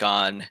take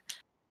on,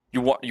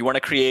 you want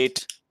to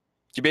create,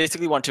 you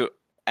basically want to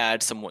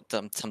add something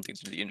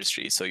to the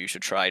industry. So you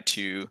should try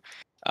to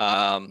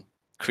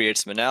create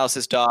some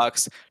analysis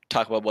docs,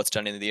 talk about what's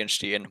done in the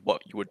industry and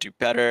what you would do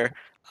better.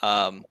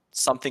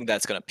 Something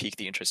that's going to pique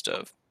the interest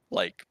of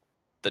like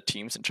the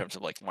teams in terms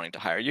of like wanting to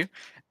hire you.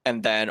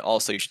 And then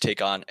also you should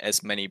take on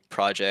as many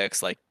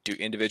projects, like do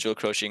individual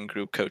coaching,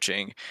 group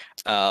coaching,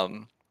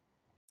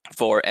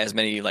 for as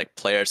many like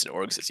players and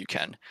orgs as you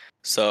can.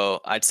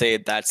 So I'd say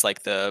that's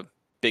like the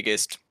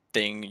biggest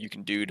thing you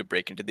can do to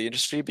break into the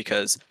industry,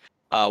 because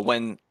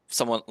when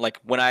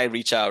I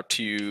reach out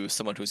to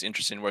someone who's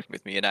interested in working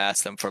with me and I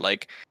ask them for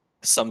like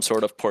some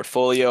sort of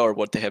portfolio or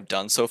what they have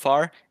done so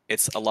far,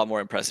 it's a lot more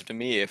impressive to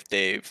me if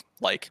they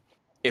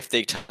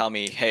tell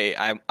me, hey,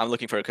 I'm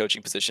looking for a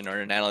coaching position or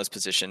an analyst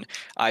position.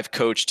 I've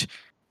coached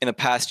in the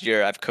past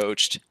year. I've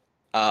coached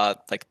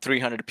like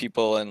 300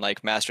 people in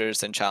like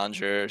masters and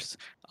challengers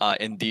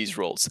in these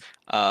roles,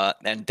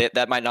 and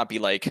that might not be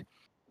like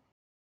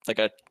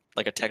a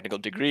technical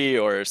degree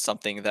or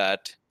something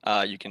that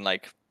you can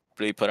like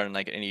really put on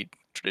like any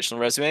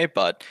traditional resume,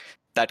 but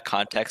that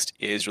context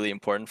is really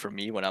important for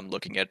me when I'm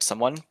looking at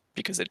someone,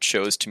 because it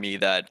shows to me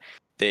that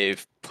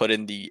they've put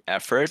in the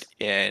effort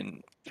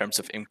in terms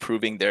of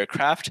improving their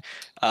craft,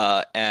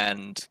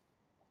 and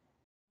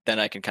then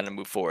I can kind of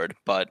move forward.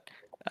 But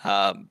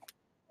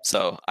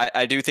so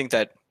I do think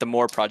that the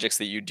more projects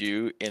that you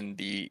do in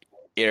the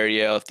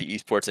area of the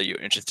esports that you're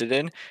interested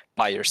in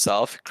by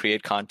yourself,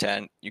 create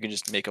content, you can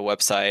just make a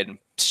website and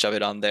shove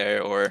it on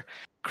there or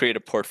create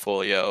a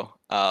portfolio.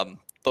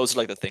 Those are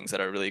like the things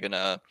that are really going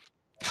to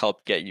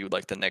help get you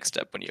like the next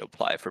step when you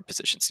apply for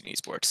positions in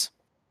esports.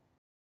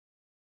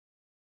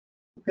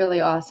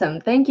 Really awesome.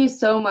 Thank you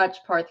so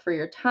much, Parth, for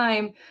your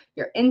time,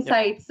 your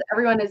insights. Yep.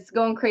 Everyone is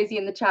going crazy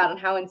in the chat on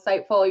how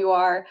insightful you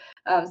are.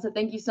 So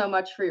thank you so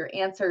much for your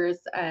answers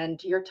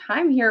and your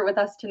time here with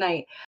us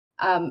tonight.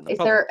 Is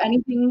there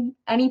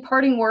any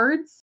parting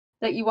words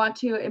that you want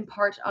to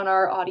impart on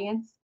our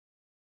audience?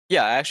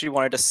 Yeah, I actually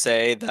wanted to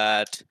say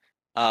that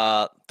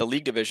the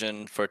league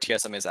division for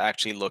TSM is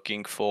actually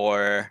looking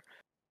for,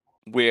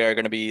 we're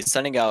going to be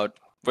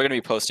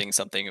posting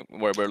something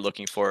where we're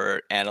looking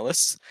for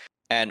analysts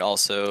and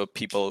also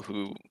people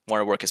who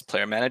want to work as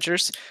player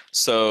managers.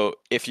 So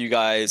if you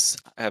guys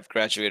have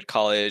graduated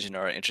college and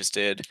are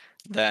interested,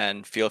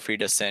 then feel free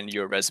to send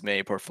your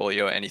resume,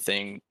 portfolio,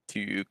 anything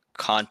to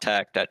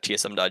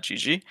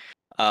contact@tsm.gg,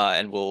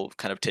 and we'll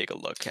kind of take a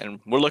look. And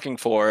we're looking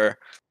for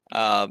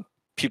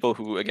people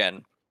who,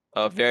 again,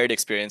 varied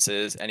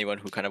experiences, anyone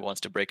who kind of wants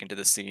to break into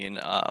the scene,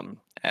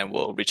 and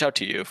we'll reach out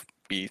to you if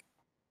we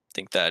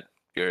think that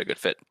you're a good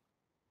fit.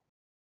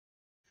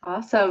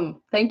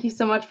 Awesome. Thank you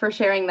so much for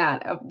sharing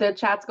that. The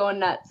chat's going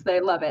nuts. They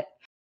love it.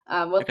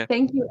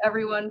 Thank you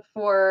everyone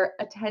for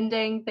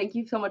attending. Thank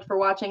you so much for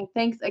watching.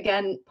 Thanks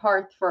again,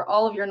 Parth, for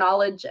all of your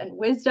knowledge and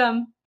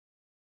wisdom.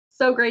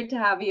 So great to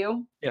have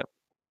you. Yeah.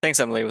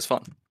 Thanks, Emily. It was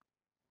fun.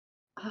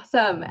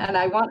 Awesome. And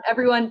I want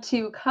everyone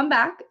to come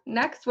back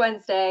next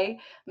Wednesday,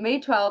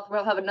 May 12th.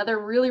 We'll have another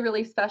really,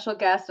 really special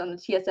guest on the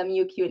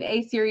TSMU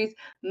Q&A series,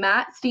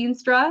 Matt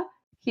Steenstra.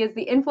 He is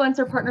the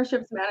Influencer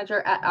Partnerships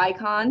Manager at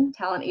Icon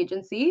Talent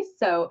Agency.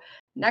 So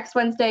next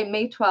Wednesday,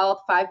 May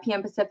 12th, 5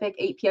 p.m. Pacific,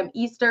 8 p.m.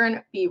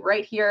 Eastern, be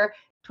right here,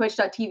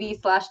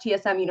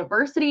 twitch.tv/TSM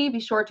University. Be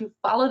sure to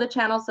follow the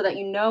channel so that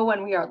you know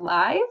when we are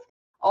live.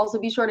 Also,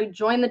 be sure to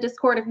join the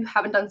Discord if you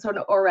haven't done so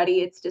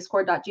already. It's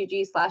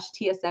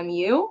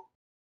discord.gg/TSMU.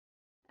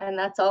 And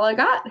that's all I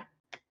got.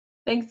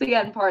 Thanks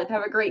again, Parth.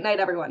 Have a great night,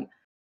 everyone.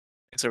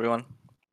 Thanks, everyone.